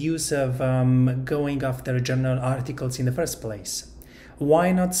and the use of going after journal articles in the first place.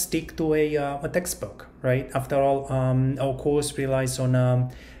 Why not stick to a textbook, right? After all, our course relies on a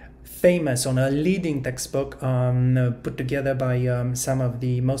leading textbook put together by some of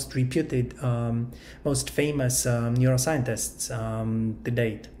the most reputed, most famous neuroscientists to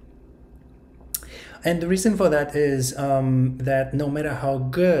date. And the reason for that is that no matter how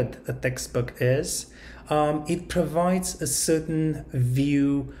good a textbook is, it provides a certain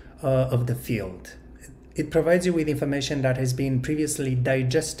view of the field. It provides you with information that has been previously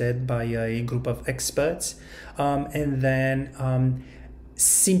digested by a group of experts and then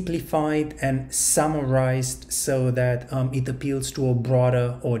simplified and summarized so that it appeals to a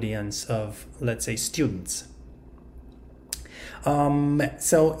broader audience of, let's say, students.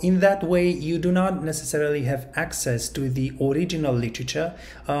 So in that way, you do not necessarily have access to the original literature,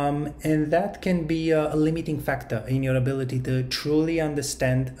 and that can be a limiting factor in your ability to truly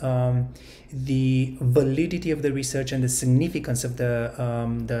understand the validity of the research and the significance of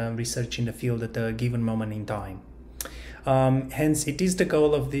the research in the field at a given moment in time. Hence, it is the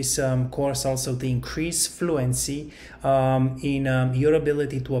goal of this course also to increase fluency in your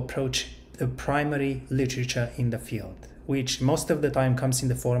ability to approach the primary literature in the field, which most of the time comes in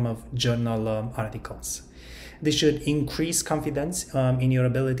the form of journal articles. This should increase confidence in your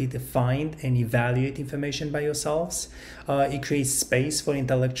ability to find and evaluate information by yourselves. It creates space for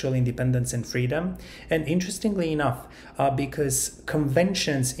intellectual independence and freedom. And interestingly enough, because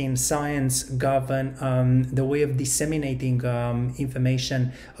conventions in science govern the way of disseminating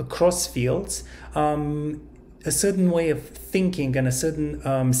information across fields, a certain way of thinking and a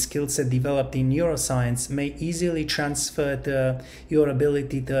certain skill set developed in neuroscience may easily transfer to your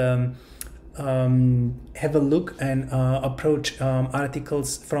ability to have a look and approach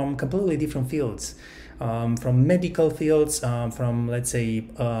articles from completely different fields, from medical fields, from, let's say,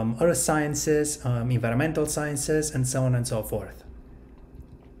 earth sciences, environmental sciences, and so on and so forth.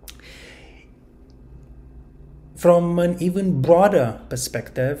 From an even broader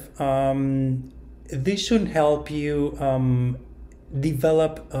perspective, this should help you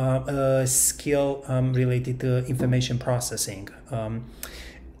develop a skill related to information processing.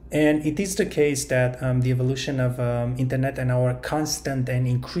 And it is the case that the evolution of internet and our constant and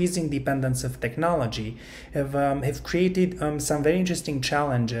increasing dependence of technology have created some very interesting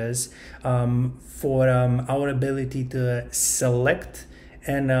challenges for our ability to select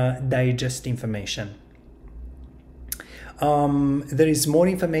and digest information. There is more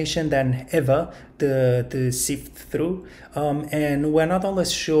information than ever to sift through, and we're not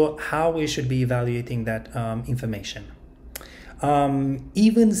always sure how we should be evaluating that information.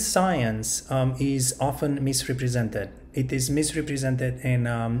 Even science is often misrepresented. It is misrepresented in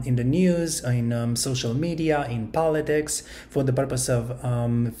the news, in social media, in politics, for the purpose of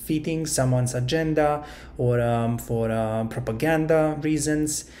fitting someone's agenda or for propaganda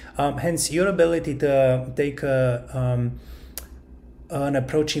reasons. Hence, your ability to take an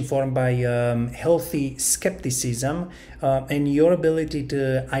approach informed by healthy skepticism and your ability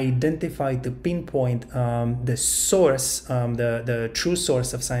to identify, to pinpoint the source, the true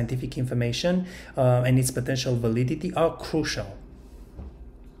source of scientific information and its potential validity are crucial.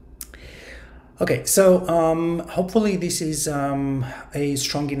 Okay, so hopefully this is a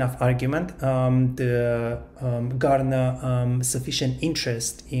strong enough argument to garner sufficient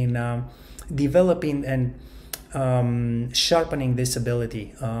interest in developing and sharpening this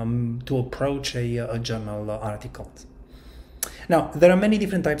ability to approach a journal article. Now, there are many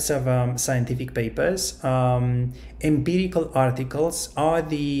different types of scientific papers. Empirical articles are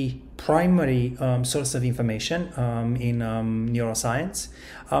the primary source of information in neuroscience.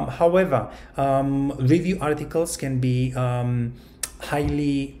 However, review articles can be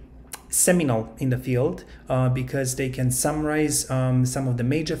highly seminal in the field because they can summarize some of the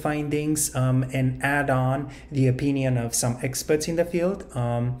major findings and add on the opinion of some experts in the field.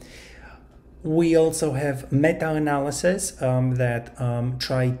 We also have meta-analysis that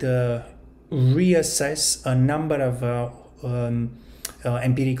try to reassess a number of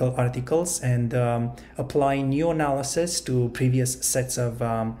empirical articles and apply new analysis to previous sets of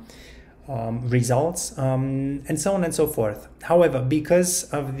results, and so on and so forth. However, because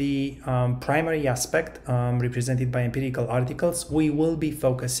of the primary aspect represented by empirical articles, we will be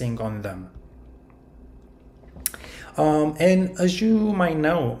focusing on them. And as you might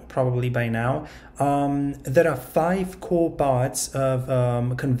know probably by now, there are 5 core parts of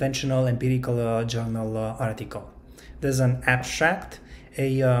conventional empirical journal article. There's an abstract,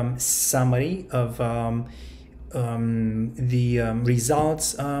 a summary of the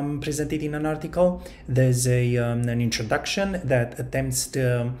results presented in an article. There's an introduction that attempts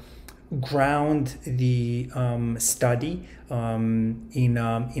to ground the study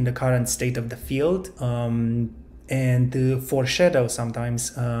in the current state of the field, and to foreshadow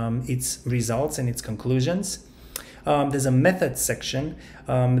sometimes its results and its conclusions. There's a method section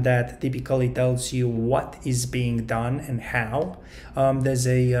that typically tells you what is being done and how. There's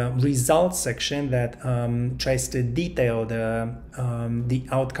a results section that tries to detail the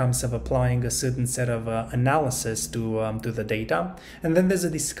outcomes of applying a certain set of analysis to the data. And then there's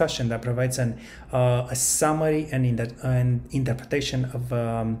a discussion that provides a summary and interpretation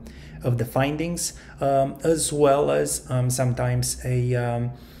of the findings, as well as sometimes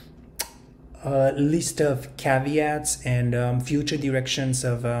a list of caveats and future directions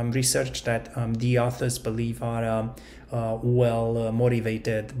of research that the authors believe are well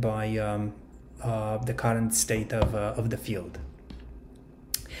motivated by the current state of the field.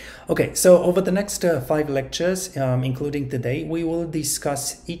 Okay, so over the next 5 lectures, including today, we will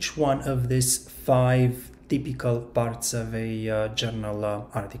discuss each one of these 5 typical parts of a journal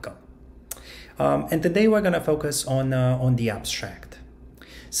article. And today we're going to focus on the abstract.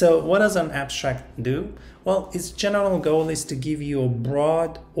 So what does an abstract do? Well, its general goal is to give you a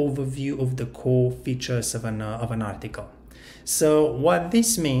broad overview of the core features of an article. So what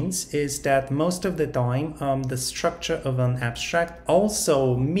this means is that most of the time, the structure of an abstract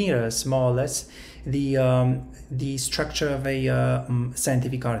also mirrors more or less the structure of a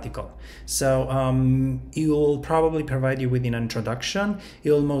scientific article. So it will probably provide you with an introduction.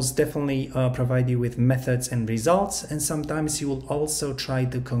 It will most definitely provide you with methods and results, and sometimes you will also try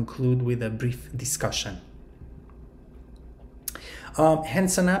to conclude with a brief discussion.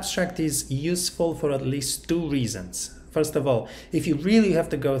 Hence, an abstract is useful for at least 2 reasons. First of all, if you really have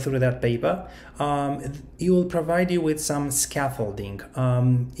to go through that paper, it will provide you with some scaffolding.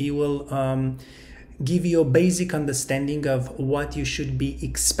 It will give you a basic understanding of what you should be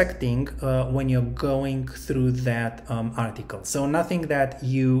expecting when you're going through that article. So nothing that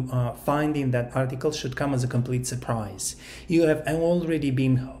you find in that article should come as a complete surprise. You have already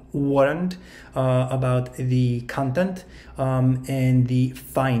been warned about the content and the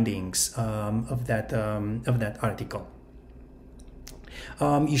findings of that article.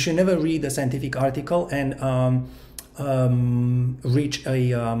 You should never read a scientific article and reach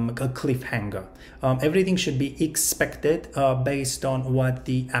a cliffhanger. Everything should be expected based on what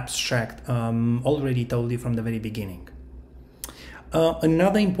the abstract already told you from the very beginning.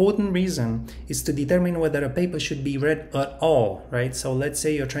 Another important reason is to determine whether a paper should be read at all, right? So let's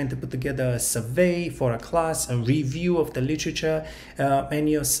say you're trying to put together a survey for a class, a review of the literature, and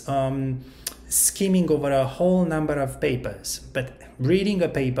you're skimming over a whole number of papers. But reading a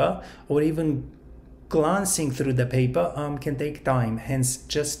paper or even glancing through the paper can take time. Hence,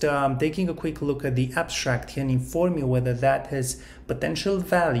 just taking a quick look at the abstract can inform you whether that has potential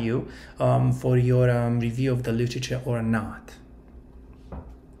value for your review of the literature or not.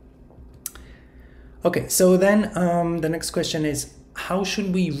 Okay, so then the next question is, how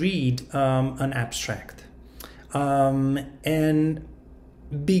should we read an abstract? And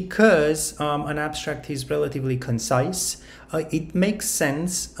because an abstract is relatively concise, it makes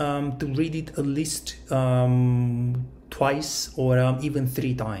sense to read it at least twice or even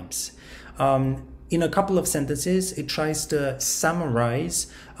 3 times. In a couple of sentences, it tries to summarize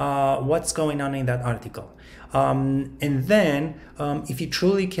what's going on in that article. And then, if you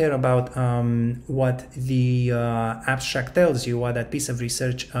truly care about what the abstract tells you, what that piece of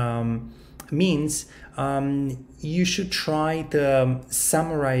research means, you should try to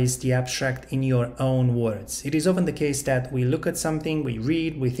summarize the abstract in your own words. It is often the case that we look at something, we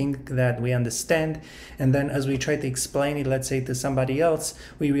read, we think that we understand, and then as we try to explain it, let's say to somebody else,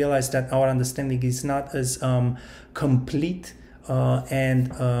 we realize that our understanding is not as complete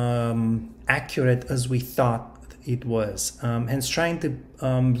and accurate as we thought it was. Hence, trying to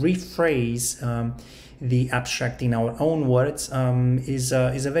rephrase the abstract in our own words is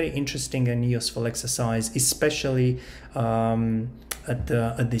a very interesting and useful exercise, especially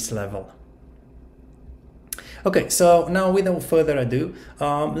at this level. Okay, so now without further ado,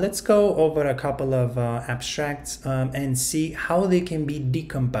 let's go over a couple of abstracts and see how they can be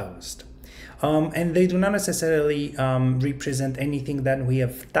decomposed. And they do not necessarily represent anything that we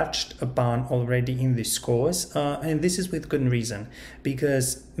have touched upon already in this course, and this is with good reason,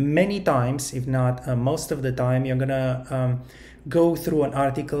 because many times, if not most of the time, you're gonna go through an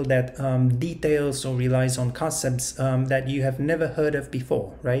article that details or relies on concepts that you have never heard of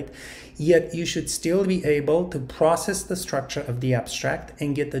before, right? Yet you should still be able to process the structure of the abstract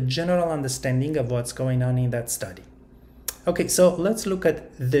and get a general understanding of what's going on in that study. Okay, so let's look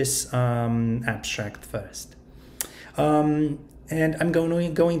at this abstract first. And I'm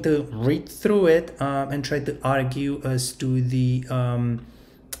going to read through it and try to argue as to the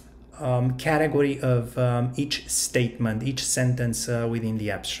category of each statement, each sentence within the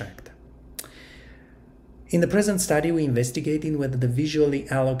abstract. In the present study, we investigated whether the visually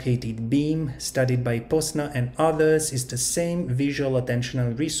allocated beam studied by Posner and others is the same visual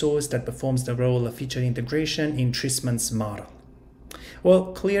attentional resource that performs the role of feature integration in Trisman's model.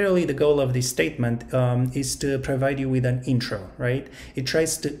 Well, clearly the goal of this statement is to provide you with an intro, right? It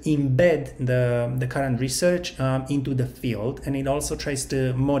tries to embed the current research into the field, and it also tries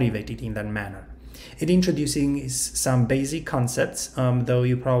to motivate it in that manner. It introduces some basic concepts, though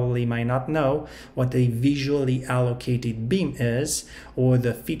you probably might not know what a visually allocated beam is, or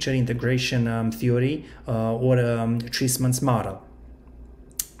the feature integration theory, or Trisman's model.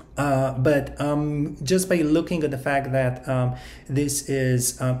 But just by looking at the fact that this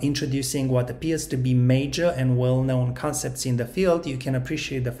is introducing what appears to be major and well-known concepts in the field, you can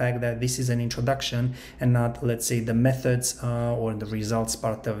appreciate the fact that this is an introduction and not, let's say, the methods or the results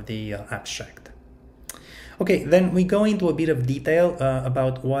part of the abstract. Okay, then we go into a bit of detail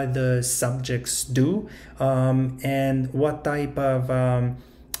about what the subjects do and what type of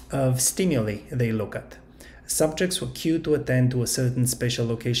stimuli they look at. Subjects were cued to attend to a certain spatial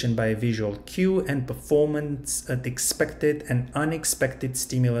location by a visual cue, and performance at expected and unexpected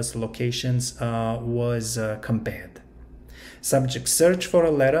stimulus locations was compared. Subjects searched for a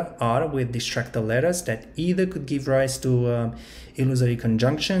letter R with distractor letters that either could give rise to illusory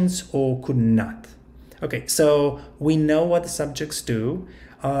conjunctions or could not. Okay, so we know what the subjects do,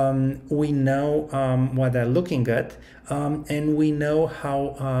 we know what they're looking at, and we know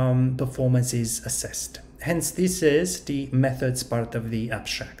how performance is assessed. Hence, this is the methods part of the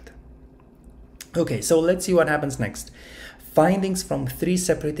abstract. Okay, so let's see what happens next. Findings from 3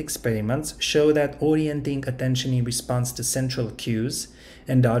 separate experiments show that orienting attention in response to central cues,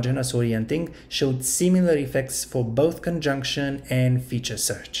 endogenous orienting, showed similar effects for both conjunction and feature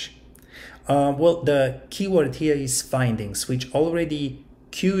search. Well, the keyword here is findings, which already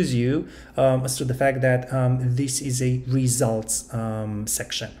cues you as to the fact that this is a results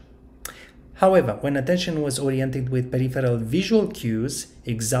section. However, when attention was oriented with peripheral visual cues,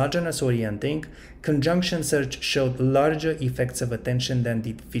 exogenous orienting, conjunction search showed larger effects of attention than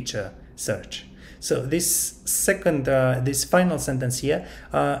did feature search. So this final sentence here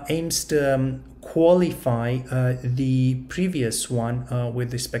aims to qualify the previous one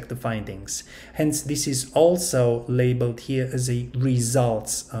with respect to findings. Hence, this is also labeled here as a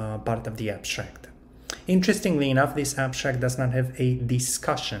results part of the abstract. Interestingly enough, this abstract does not have a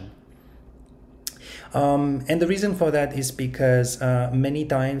discussion. And the reason for that is because many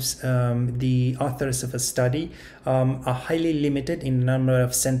times the authors of a study are highly limited in the number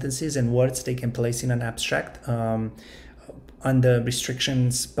of sentences and words they can place in an abstract under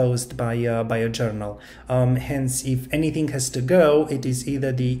restrictions posed by a journal. Hence, if anything has to go, it is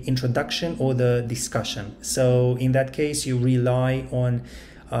either the introduction or the discussion. So in that case, you rely on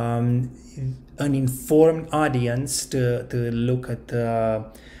an informed audience to look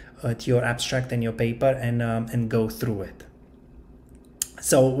at your abstract and your paper and go through it.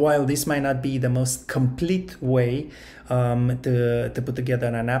 So while this might not be the most complete way to put together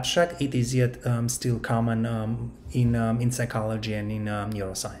an abstract, it is yet still common in psychology and in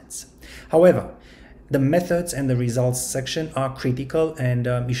neuroscience. However, the methods and the results section are critical, and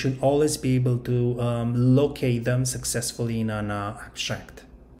you should always be able to locate them successfully in an abstract.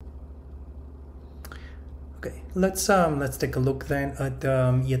 Okay, let's take a look then at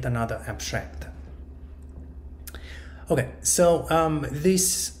yet another abstract. Okay, so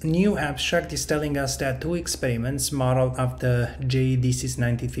this new abstract is telling us that 2 experiments modeled after J. Deasy's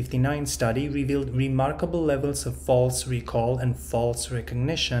 1959 study revealed remarkable levels of false recall and false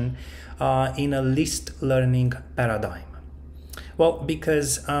recognition in a list learning paradigm. Well,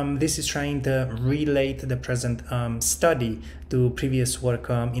 because this is trying to relate the present study to previous work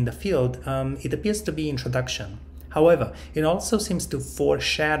in the field, it appears to be introduction. However, it also seems to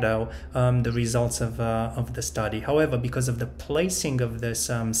foreshadow the results of the study. However, because of the placing of this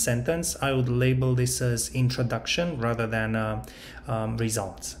sentence, I would label this as introduction rather than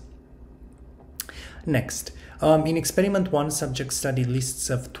results. Next, in experiment 1, subject studied lists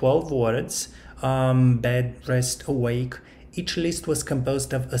of 12 words: bed, rest, awake. Each list was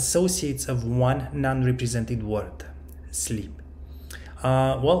composed of associates of one non-represented word: sleep.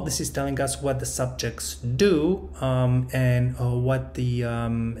 Well, this is telling us what the subjects do and what the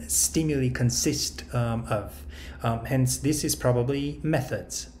stimuli consist of. Hence, this is probably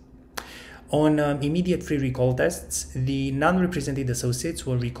methods. On immediate free recall tests, the non-represented associates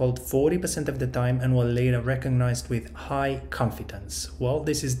were recalled 40% of the time and were later recognized with high confidence. Well,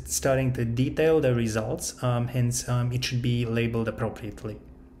 this is starting to detail the results, hence it should be labeled appropriately.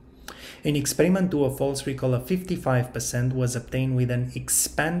 In experiment 2, a false recall of 55% was obtained with an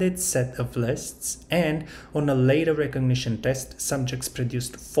expanded set of lists, and on a later recognition test, subjects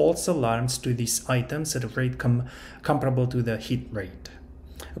produced false alarms to these items at a rate comparable to the hit rate.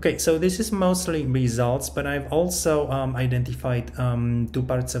 Okay, so this is mostly results, but I've also identified two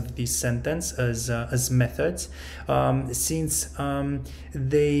parts of this sentence as methods, since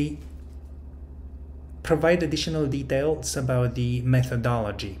they provide additional details about the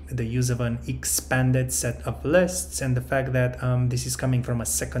methodology, the use of an expanded set of lists, and the fact that this is coming from a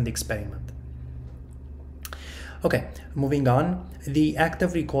second experiment. Okay, moving on. The act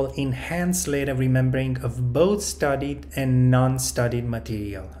of recall enhanced later remembering of both studied and non-studied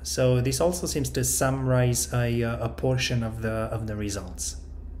material. So this also seems to summarize a portion of the results.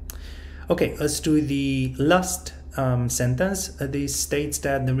 Okay, as to the last sentence, this states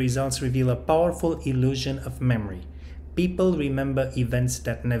that the results reveal a powerful illusion of memory. People remember events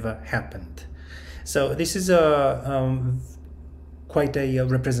that never happened. So this is quite a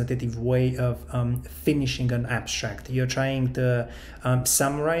representative way of finishing an abstract. You're trying to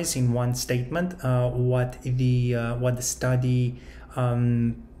summarize in one statement what the study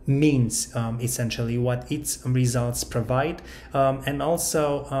means, essentially, what its results provide, and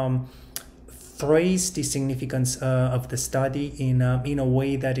also phrase the significance of the study in a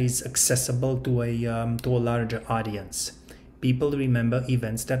way that is accessible to a larger audience. People remember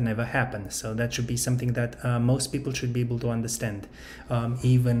events that never happened, so that should be something that most people should be able to understand,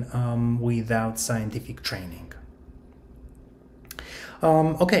 even without scientific training.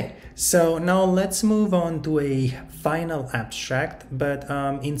 Okay, so now let's move on to a final abstract, but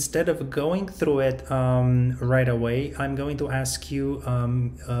instead of going through it right away, I'm going to ask you,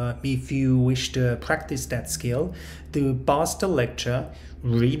 if you wish to practice that skill, to pause the lecture,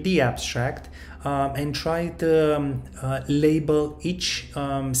 read the abstract, and try to label each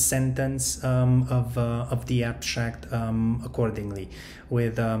sentence of the abstract accordingly,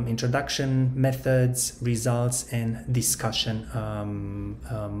 with introduction, methods, results, and discussion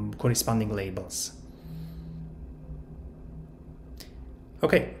corresponding labels.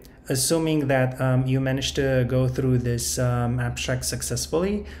 Okay, assuming that you managed to go through this abstract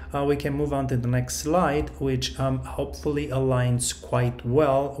successfully, we can move on to the next slide, which hopefully aligns quite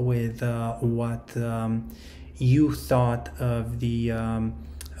well with what you thought of the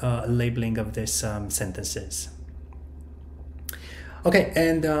labeling of this sentences. Okay,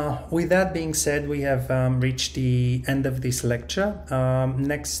 and with that being said, we have reached the end of this lecture.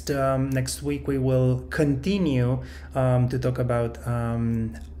 Next week we will continue to talk about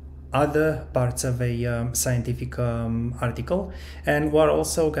other parts of a scientific article, and we're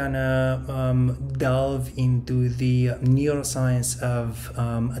also gonna delve into the neuroscience of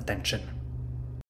attention.